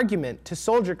in an argument to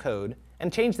soldier code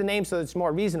and change the name so that it's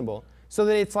more reasonable, so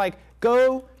that it's like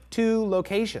go to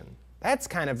location. That's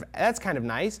kind of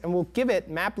nice, and we'll give it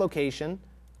map location,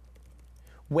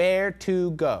 where to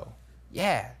go.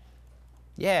 Yeah.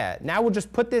 Now we'll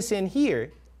just put this in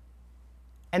here,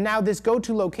 and now this go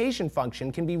to location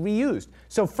function can be reused.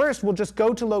 So first we'll just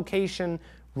go to location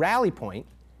rally point,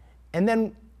 and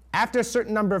then after a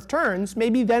certain number of turns,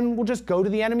 maybe then we'll just go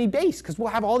to the enemy base, because we'll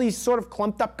have all these sort of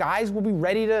clumped up guys. We'll be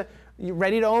ready to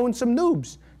own some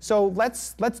noobs. So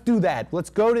let's do that. Let's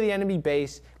go to the enemy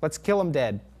base. Let's kill them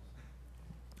dead.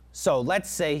 So let's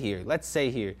say here,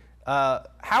 how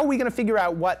are we going to figure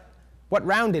out what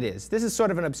round it is? This is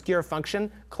sort of an obscure function,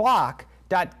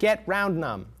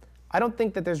 clock.getRoundNum. I don't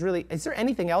think that there's really, is there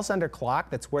anything else under clock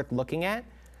that's worth looking at?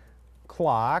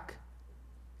 Clock,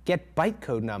 get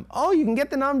bytecode num. Oh, you can get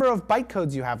the number of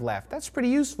bytecodes you have left. That's pretty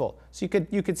useful. So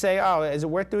you could say, oh, is it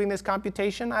worth doing this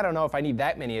computation? I don't know if I need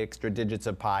that many extra digits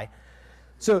of pi.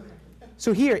 So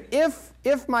here,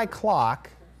 if my clock,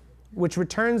 which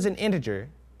returns an integer,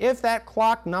 if that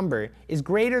clock number is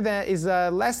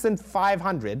less than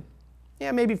 500,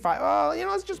 yeah, maybe 5. Oh,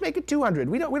 let's just make it 200.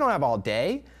 We don't have all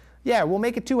day. Yeah, we'll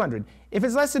make it 200. If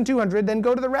it's less than 200, then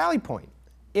go to the rally point.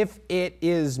 If it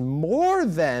is more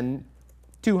than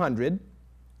 200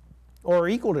 or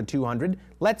equal to 200,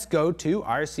 let's go to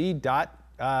rc.get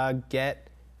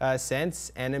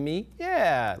sense_enemy.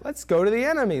 Yeah, let's go to the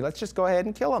enemy. Let's just go ahead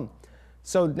and kill him.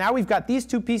 So now we've got these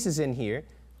 2 pieces in here.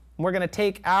 We're going to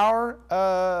take our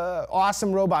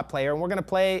awesome robot player, and we're going to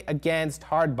play against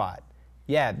Hardbot.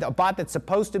 Yeah, a bot that's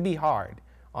supposed to be hard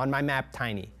on my map,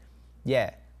 Tiny.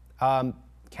 Yeah.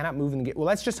 Cannot move in the game. Well,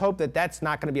 let's just hope that that's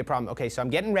not going to be a problem. OK, so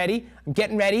I'm getting ready.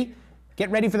 Get ready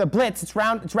for the blitz. It's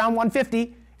round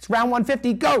 150. It's round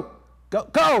 150. Go!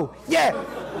 Yeah!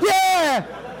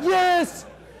 Yes!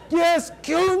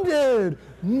 Kill him, dude!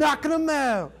 Knocking him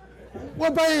out.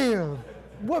 What bam!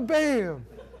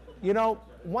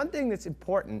 One thing that's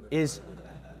important is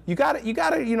you gotta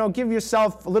give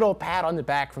yourself a little pat on the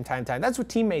back from time to time. That's what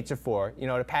teammates are for,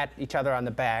 to pat each other on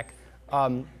the back.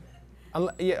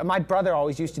 My brother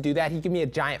always used to do that. He'd give me a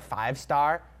giant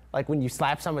 5-star, like when you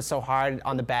slap someone so hard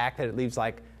on the back that it leaves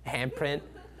like a handprint.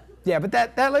 Yeah, but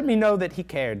that let me know that he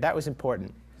cared. That was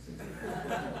important.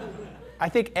 I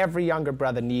think every younger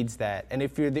brother needs that. And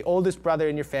if you're the oldest brother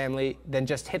in your family, then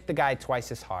just hit the guy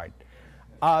twice as hard.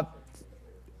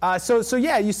 So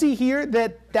yeah, you see here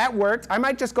that worked. I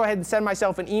might just go ahead and send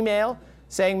myself an email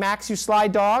saying, Max, you sly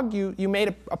dog, you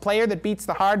made a player that beats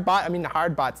the hard bot. I mean, the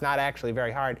hard bot's not actually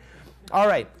very hard. All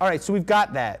right, so we've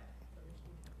got that.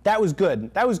 That was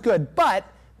good. But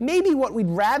maybe what we'd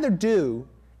rather do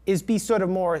is be sort of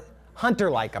more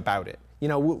hunter-like about it.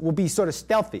 We'll be sort of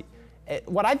stealthy.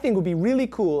 What I think would be really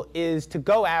cool is to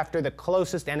go after the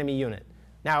closest enemy unit.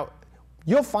 Now,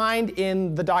 you'll find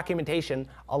in the documentation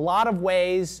a lot of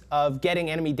ways of getting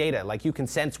enemy data. Like you can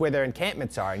sense where their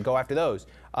encampments are and go after those.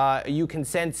 You can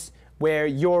sense where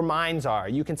your mines are.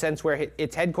 You can sense where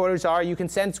its headquarters are. You can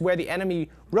sense where the enemy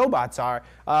robots are.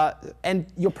 And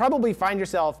you'll probably find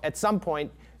yourself at some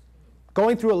point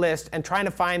going through a list and trying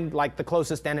to find like the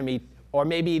closest enemy or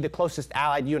maybe the closest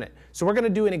allied unit. So we're going to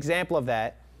do an example of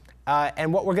that.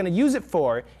 And what we're going to use it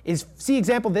for is, see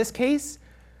example this case,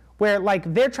 where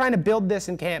like they're trying to build this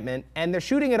encampment and they're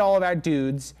shooting at all of our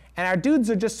dudes, and our dudes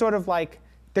are just sort of like,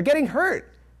 they're getting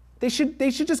hurt. They should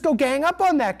just go gang up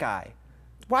on that guy.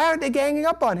 Why aren't they ganging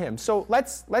up on him? So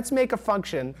let's make a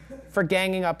function for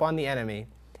ganging up on the enemy,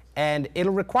 and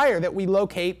it'll require that we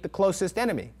locate the closest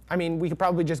enemy. I mean, we could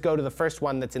probably just go to the first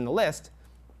one that's in the list.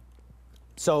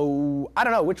 So I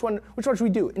don't know, which one should we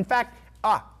do? In fact,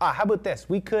 how about this?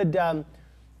 We could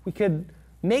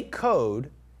make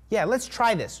code. Yeah, let's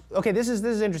try this. Okay, this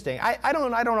is interesting. I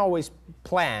don't always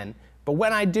plan, but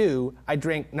when I do, I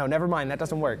drink. No, never mind. That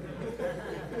doesn't work.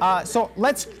 So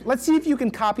let's see if you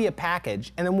can copy a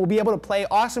package, and then we'll be able to play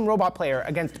Awesome Robot Player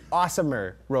against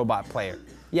Awesomer Robot Player.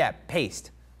 Yeah,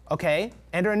 paste. Okay,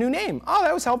 enter a new name. Oh,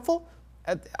 that was helpful.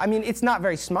 I mean, it's not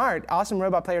very smart.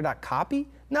 AwesomeRobotPlayer.copy?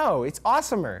 No, it's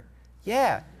Awesomer.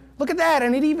 Yeah, look at that,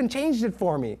 and it even changed it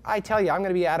for me. I tell you, I'm going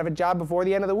to be out of a job before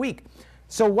the end of the week.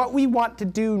 So what we want to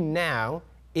do now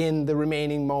in the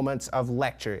remaining moments of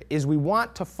lecture is we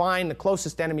want to find the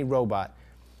closest enemy robot.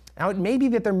 Now, it may be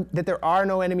that there are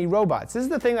no enemy robots. This is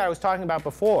the thing that I was talking about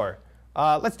before.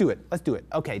 Let's do it. Let's do it.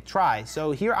 OK, try.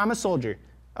 So here, I'm a soldier.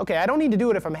 OK, I don't need to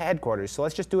do it if I'm headquarters, so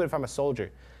let's just do it if I'm a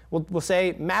soldier. We'll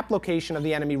say map location of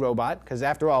the enemy robot, because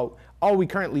after all we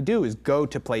currently do is go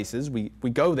to places. We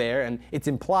go there, and it's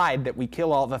implied that we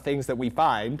kill all the things that we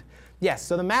find. Yes,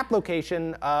 so the map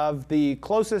location of the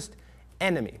closest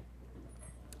enemy.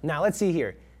 Now, let's see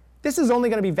here. This is only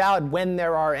going to be valid when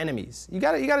there are enemies. You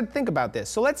got to think about this.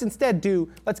 So let's instead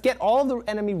let's get all the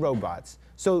enemy robots.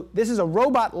 So this is a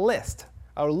robot list,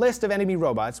 a list of enemy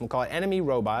robots. We'll call it enemy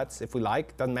robots if we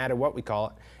like. Doesn't matter what we call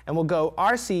it. And we'll go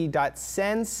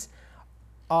rc.sense.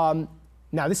 Now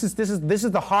this is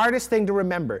the hardest thing to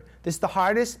remember. This is the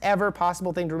hardest ever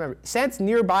possible thing to remember. Sense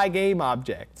nearby game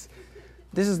objects.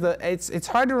 This is it's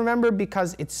hard to remember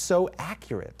because it's so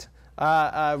accurate.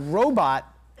 Robot.class.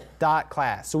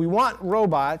 So we want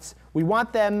robots. We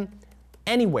want them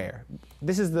anywhere.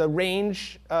 This is the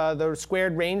range, the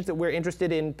squared range that we're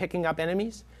interested in picking up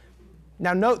enemies.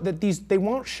 Now note that they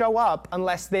won't show up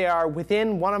unless they are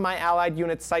within one of my allied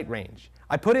units' sight range.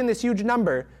 I put in this huge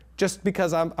number just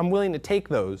because I'm willing to take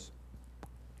those.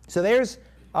 So there's,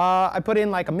 I put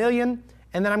in like 1 million,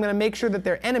 and then I'm going to make sure that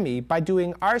they're enemy by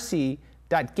doing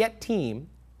rc.getTeam,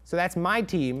 so that's my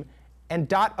team,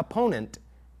 and .opponent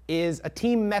is a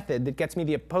team method that gets me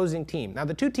the opposing team. Now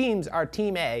the two teams are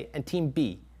Team A and Team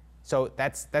B. So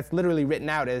that's literally written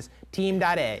out as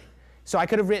team.A. So I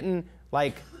could have written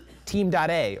like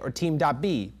team.A or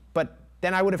team.B, but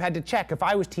then I would have had to check if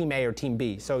I was Team A or Team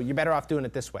B. So you're better off doing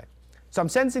it this way. So I'm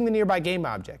sensing the nearby game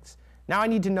objects. Now I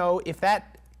need to know if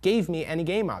that gave me any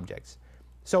game objects.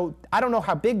 So I don't know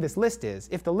how big this list is.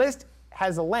 If the list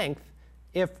has a length,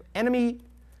 if enemy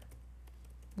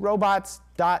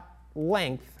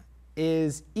robots.length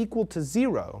is equal to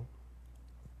 0,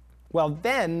 well,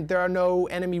 then there are no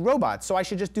enemy robots. So I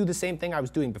should just do the same thing I was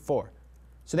doing before.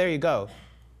 So there you go.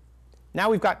 Now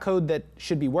we've got code that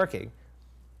should be working.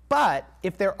 But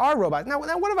if there are robots, now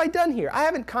what have I done here? I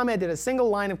haven't commented a single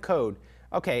line of code.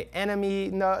 OK, enemy,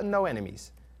 no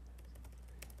enemies.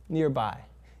 Nearby.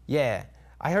 Yeah,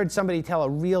 I heard somebody tell a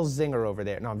real zinger over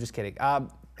there. No, I'm just kidding.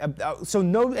 So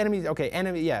no enemies. OK,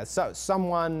 enemy. Yeah, so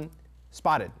someone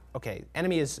spotted. OK,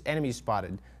 enemy is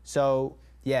spotted. So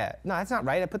yeah, no, that's not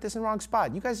right. I put this in the wrong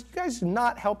spot. You guys are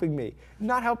not helping me.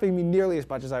 Not helping me nearly as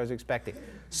much as I was expecting.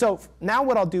 So now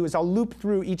what I'll do is I'll loop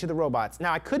through each of the robots.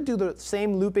 Now I could do the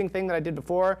same looping thing that I did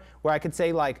before, where I could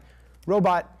say like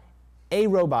robot, a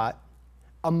robot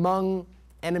among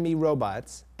enemy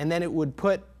robots, and then it would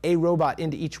put a robot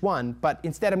into each one. But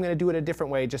instead I'm going to do it a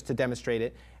different way just to demonstrate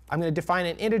it. I'm going to define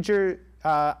an integer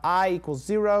I equals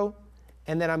 0.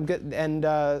 And then I'm good, and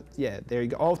yeah, there you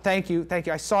go. Oh, thank you.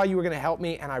 I saw you were going to help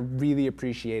me, and I really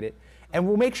appreciate it. And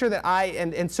we'll make sure that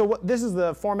this is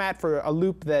the format for a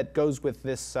loop that goes with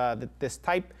this this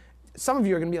type. Some of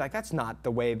you are going to be like, that's not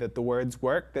the way that the words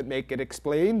work that make it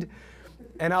explained.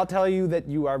 And I'll tell you that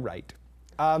you are right.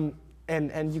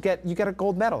 And you get a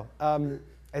gold medal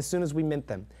as soon as we mint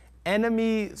them.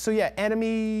 Enemy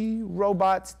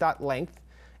robots.length.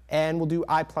 And we'll do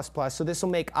I++. So this will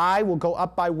make I will go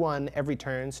up by 1 every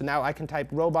turn. So now I can type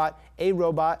robot, a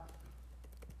robot.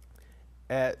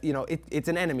 It's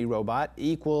an enemy robot,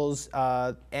 equals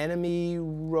enemy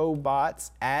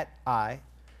robots at I.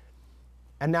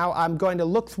 And now I'm going to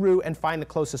look through and find the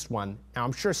closest one. Now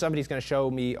I'm sure somebody's going to show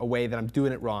me a way that I'm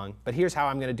doing it wrong. But here's how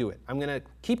I'm going to do it. I'm going to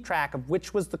keep track of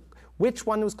which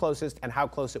one was closest and how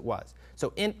close it was.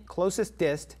 So int closest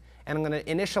dist. And I'm going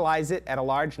to initialize it at a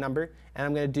large number, and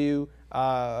I'm going to do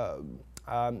I'm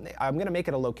going to make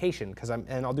it a location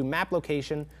and I'll do map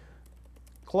location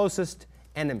closest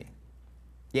enemy.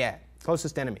 Yeah,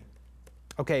 closest enemy.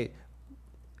 OK,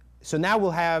 so now we'll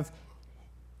have.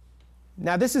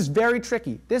 Now this is very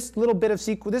tricky. This little bit of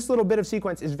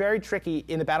sequence is very tricky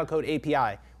in the Battlecode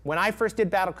API. When I first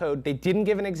did Battlecode, they didn't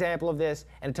give an example of this,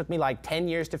 and it took me like 10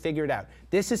 years to figure it out.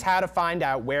 This is how to find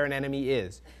out where an enemy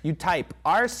is. You type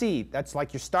rc, that's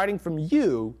like you're starting from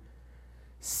U,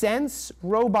 sense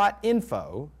robot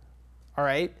info, all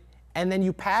right, and then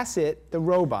you pass it the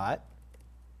robot.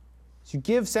 So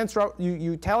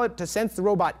you tell it to sense the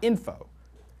robot info.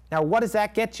 Now, what does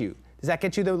that get you? Does that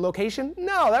get you the location?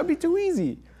 No, that would be too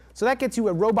easy. So that gets you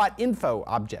a robot info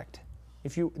object.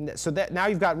 Now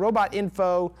you've got robot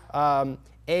info,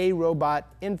 a robot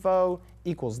info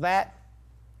equals that.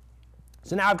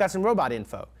 So now I've got some robot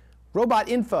info. Robot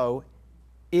info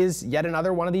is yet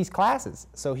another one of these classes.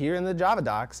 So here in the Java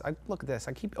docs, look at this.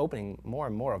 I keep opening more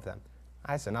and more of them.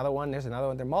 There's another one. There's another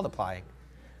one. They're multiplying.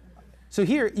 So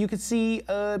here you can see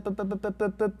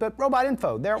robot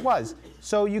info. There it was.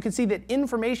 So you can see that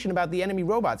information about the enemy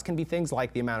robots can be things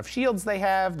like the amount of shields they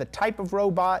have, the type of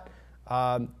robot,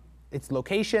 its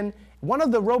location. One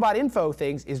of the robot info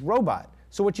things is robot.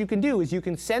 So what you can do is you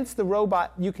can sense the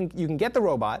robot. You can get the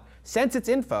robot, sense its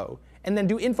info, and then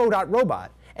do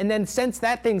info.robot, and then sense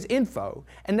that thing's info,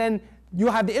 and then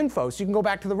you'll have the info, so you can go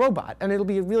back to the robot, and it'll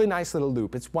be a really nice little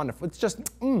loop. It's wonderful. It's just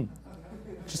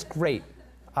great.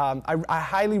 I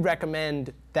highly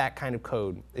recommend that kind of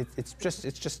code. It's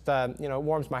just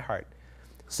warms my heart.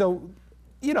 So,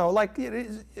 like,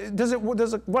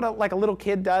 what a little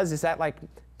kid does, is that like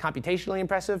computationally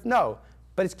impressive? No,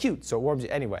 but it's cute, so it warms you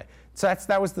anyway. So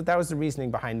that was the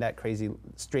reasoning behind that crazy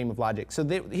stream of logic. So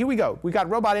here we go. We got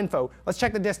robot info. Let's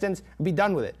check the distance and be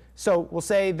done with it. So we'll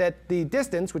say that the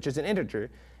distance, which is an integer,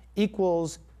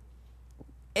 equals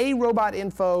a robot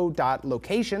info dot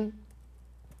location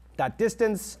dot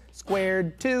distance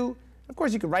squared 2. Of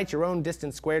course, you could write your own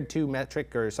distance squared 2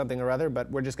 metric or something or other,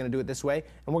 but we're just going to do it this way.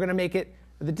 And we're going to make it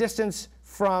the distance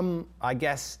from, I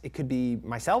guess it could be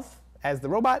myself as the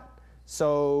robot.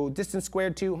 So distance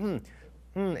squared 2,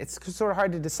 it's sort of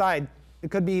hard to decide.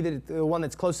 It could be the one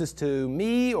that's closest to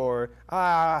me, or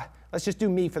let's just do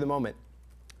me for the moment.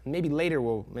 And maybe later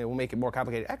we'll make it more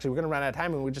complicated. Actually, we're going to run out of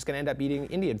time, and we're just going to end up eating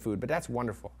Indian food, but that's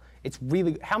wonderful. It's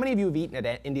really, how many of you have eaten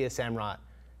at India Samrat?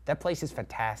 That place is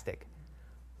fantastic.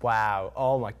 Wow.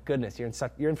 Oh my goodness, you're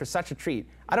in for such a treat.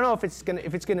 I don't know if it's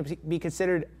going to be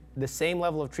considered the same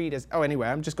level of treat as. Oh, anyway,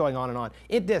 I'm just going on and on.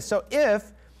 So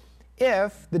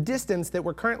if the distance that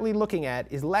we're currently looking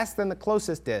at is less than the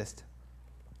closest dist,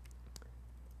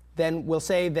 then we'll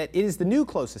say that it is the new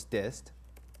closest dist,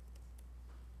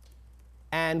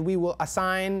 and we will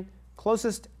assign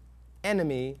closest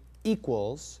enemy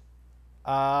equals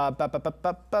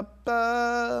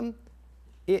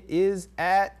it is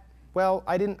at, well,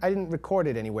 I didn't record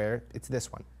it anywhere. It's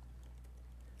this one.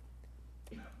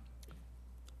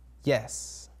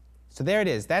 Yes. So there it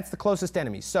is. That's the closest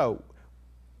enemy. So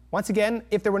once again,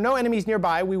 if there were no enemies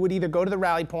nearby, we would either go to the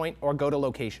rally point or go to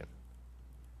location.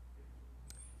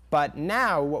 But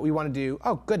now what we want to do,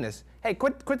 oh goodness, hey,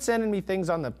 quit sending me things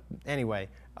on the, anyway.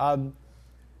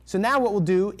 So now what we'll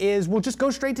do is we'll just go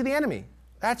straight to the enemy.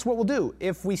 That's what we'll do.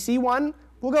 If we see one,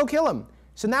 we'll go kill him.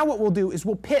 So now what we'll do is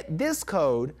we'll pit this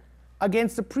code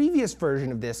against the previous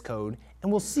version of this code, and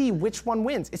we'll see which one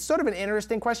wins. It's sort of an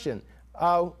interesting question.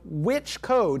 Which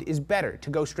code is better, to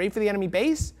go straight for the enemy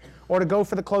base or to go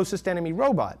for the closest enemy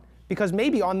robot? Because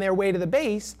maybe on their way to the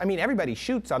base, I mean, everybody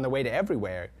shoots on their way to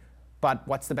everywhere, but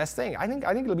what's the best thing? I think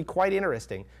it'll be quite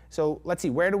interesting. So let's see,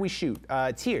 where do we shoot?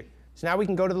 It's here. So now we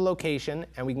can go to the location,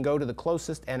 and we can go to the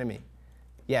closest enemy.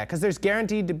 Yeah, because there's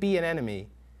guaranteed to be an enemy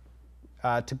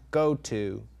to go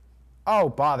to. Oh,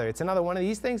 bother, it's another one of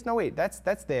these things? No, wait, that's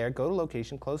there. Go to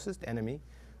location, closest enemy.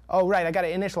 Oh, right, I got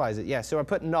to initialize it. Yeah, so I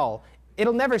put null.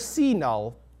 It'll never see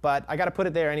null, but I got to put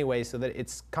it there anyway so that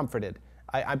it's comforted.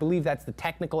 I believe that's the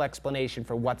technical explanation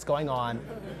for what's going on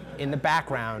in the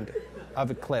background of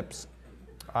Eclipse.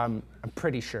 I'm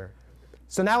pretty sure.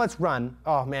 So now let's run.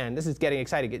 Oh man, this is getting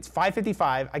exciting. It's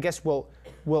 5:55. I guess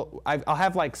I'll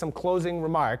have like some closing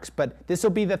remarks, but this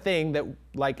will be the thing that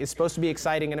like is supposed to be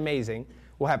exciting and amazing.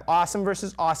 We'll have awesome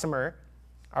versus awesomer,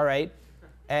 all right?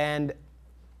 And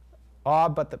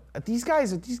but these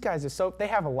guys are so, they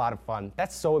have a lot of fun.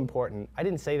 That's so important. I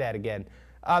didn't say that again.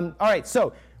 All right,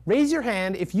 so raise your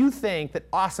hand if you think that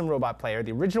Awesome Robot Player,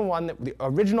 the original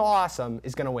Awesome,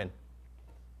 is going to win.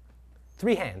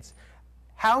 3 hands.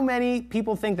 How many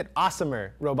people think that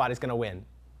Awesomer Robot is going to win?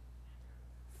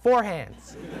 4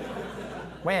 hands.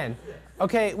 When?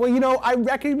 Okay, well, I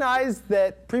recognize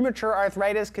that premature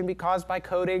arthritis can be caused by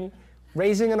coding.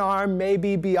 Raising an arm may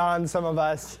be beyond some of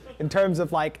us in terms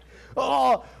of like,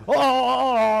 okay,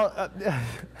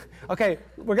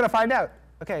 we're going to find out.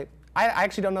 Okay, I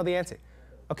actually don't know the answer.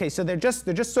 Okay, so they're just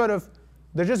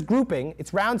grouping.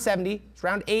 It's round 70, it's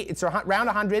round 8, it's round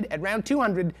 100. At round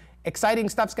 200, exciting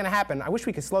stuff's going to happen. I wish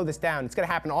we could slow this down. It's going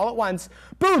to happen all at once.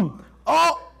 Boom!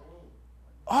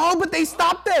 Oh, but they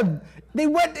stopped them. They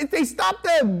stopped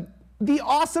them. The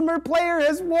Awesomer player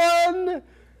has won.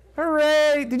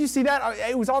 Hooray! Did you see that?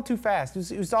 It was all too fast.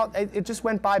 It just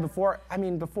went by before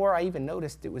I even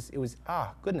noticed it was,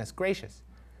 goodness gracious.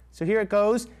 So here it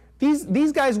goes.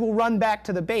 These guys will run back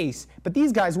to the base, but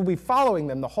these guys will be following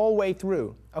them the whole way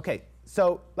through. Okay,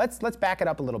 so let's back it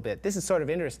up a little bit. This is sort of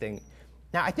interesting.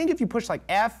 Now, I think if you push like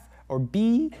F or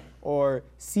B or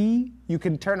C, you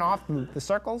can turn off the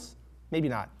circles. Maybe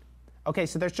not. Okay,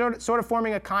 so they're sort of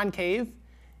forming a concave.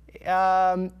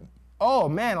 Oh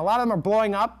man, a lot of them are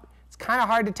blowing up. It's kind of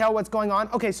hard to tell what's going on.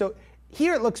 Okay, so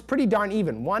here it looks pretty darn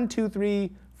even. 1, 2,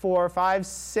 3, 4, 5,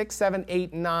 6, 7,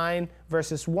 8, 9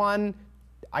 versus 1.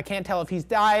 I can't tell if he's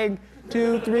dying.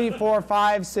 2, 3, 4,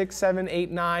 5, 6, 7,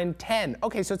 8, 9, 10.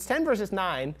 Okay, so it's 10 versus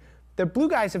 9. The blue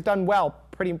guys have done well,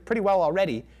 pretty well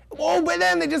already. Oh, but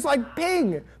then they just like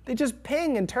ping. They just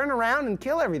ping and turn around and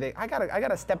kill everything. I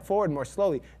gotta step forward more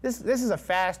slowly. This is a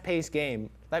fast-paced game.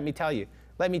 Let me tell you.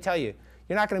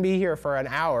 You're not gonna be here for an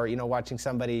hour, watching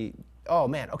somebody. Oh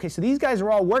man. Okay, so these guys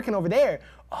are all working over there.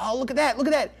 Oh, look at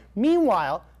that.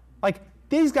 Meanwhile, like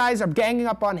these guys are ganging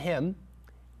up on him.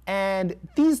 And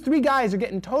these 3 guys are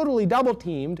getting totally double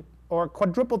teamed or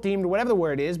quadruple teamed or whatever the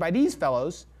word is by these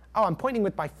fellows. Oh, I'm pointing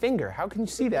with my finger. How can you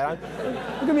see that?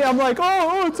 Look at me. I'm like,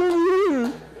 oh, it's over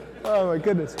here. Oh my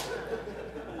goodness.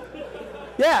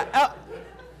 Yeah.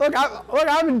 Look,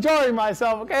 I'm enjoying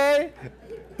myself. Okay.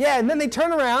 Yeah. And then they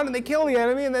turn around and they kill the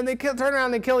enemy, and then they turn around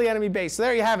and they kill the enemy base. So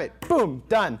there you have it. Boom.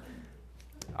 Done.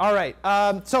 All right.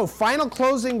 So final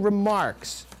closing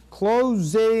remarks.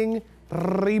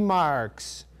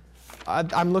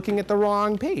 I'm looking at the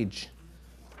wrong page.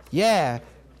 Yeah.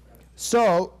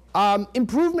 So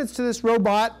improvements to this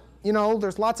robot,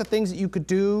 there's lots of things that you could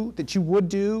do, that you would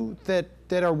do, that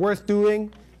are worth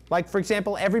doing. Like, for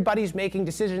example, everybody's making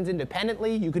decisions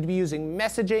independently. You could be using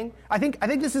messaging. I think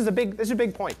this is a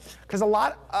big point, because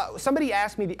somebody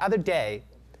asked me the other day,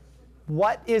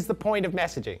 what is the point of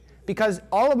messaging? Because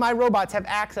all of my robots have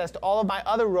access to all of my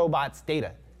other robots'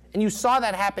 data. And you saw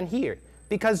that happen here.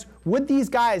 Because would these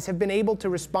guys have been able to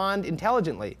respond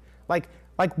intelligently? Like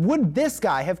would this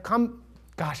guy have come,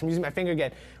 gosh, I'm using my finger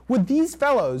again. Would these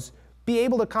fellows be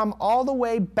able to come all the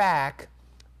way back?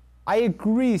 I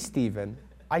agree, Stephen.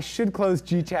 I should close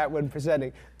GChat when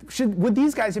presenting. Would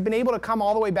these guys have been able to come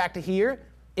all the way back to here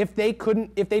if they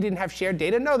didn't have shared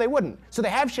data? No, they wouldn't. So they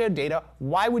have shared data.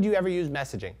 Why would you ever use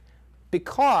messaging?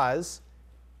 Because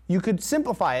you could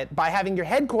simplify it by having your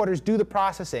headquarters do the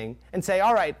processing and say,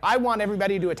 all right, I want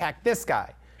everybody to attack this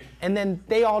guy. And then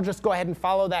they all just go ahead and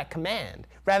follow that command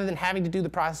rather than having to do the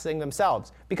processing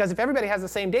themselves. Because if everybody has the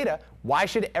same data, why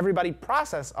should everybody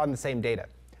process on the same data?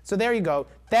 So there you go.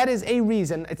 That is a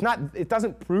reason. It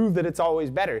doesn't prove that it's always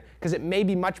better, because it may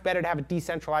be much better to have a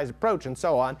decentralized approach and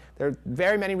so on. There are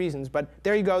very many reasons, but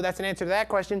there you go. That's an answer to that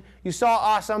question. You saw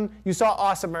awesome, you saw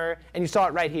awesomer, and you saw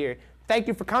it right here. Thank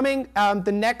you for coming.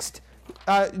 The next,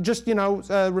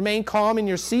 remain calm in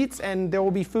your seats, and there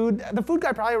will be food. The food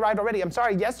guy probably arrived already. I'm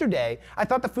sorry, yesterday, I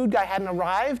thought the food guy hadn't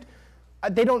arrived.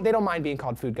 They don't mind being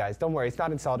called food guys. Don't worry, it's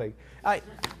not insulting.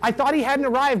 I thought he hadn't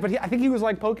arrived, but I think he was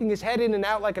like poking his head in and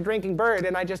out like a drinking bird,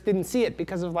 and I just didn't see it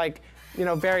because of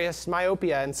various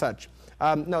myopia and such.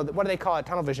 No, what do they call it?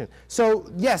 Tunnel vision.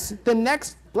 So yes, the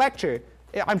next lecture,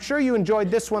 I'm sure you enjoyed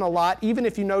this one a lot, even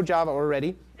if you know Java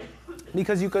already,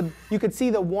 because you could see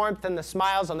the warmth and the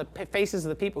smiles on the faces of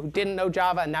the people who didn't know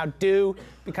Java and now do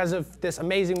because of this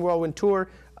amazing whirlwind tour.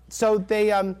 So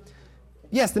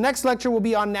yes, the next lecture will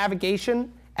be on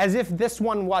navigation, as if this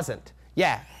one wasn't.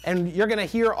 Yeah, and you're going to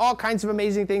hear all kinds of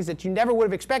amazing things that you never would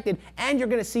have expected, and you're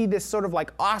going to see this sort of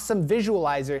like awesome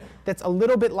visualizer that's a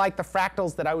little bit like the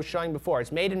fractals that I was showing before.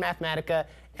 It's made in Mathematica,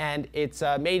 and it's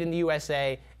made in the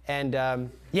USA, and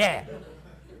yeah,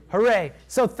 hooray.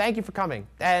 So thank you for coming.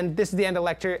 And this is the end of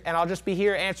lecture, and I'll just be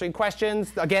here answering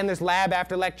questions. Again, there's lab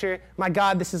after lecture. My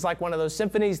God, this is like one of those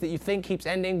symphonies that you think keeps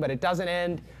ending, but it doesn't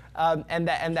end, and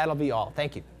that'll be all.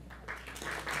 Thank you.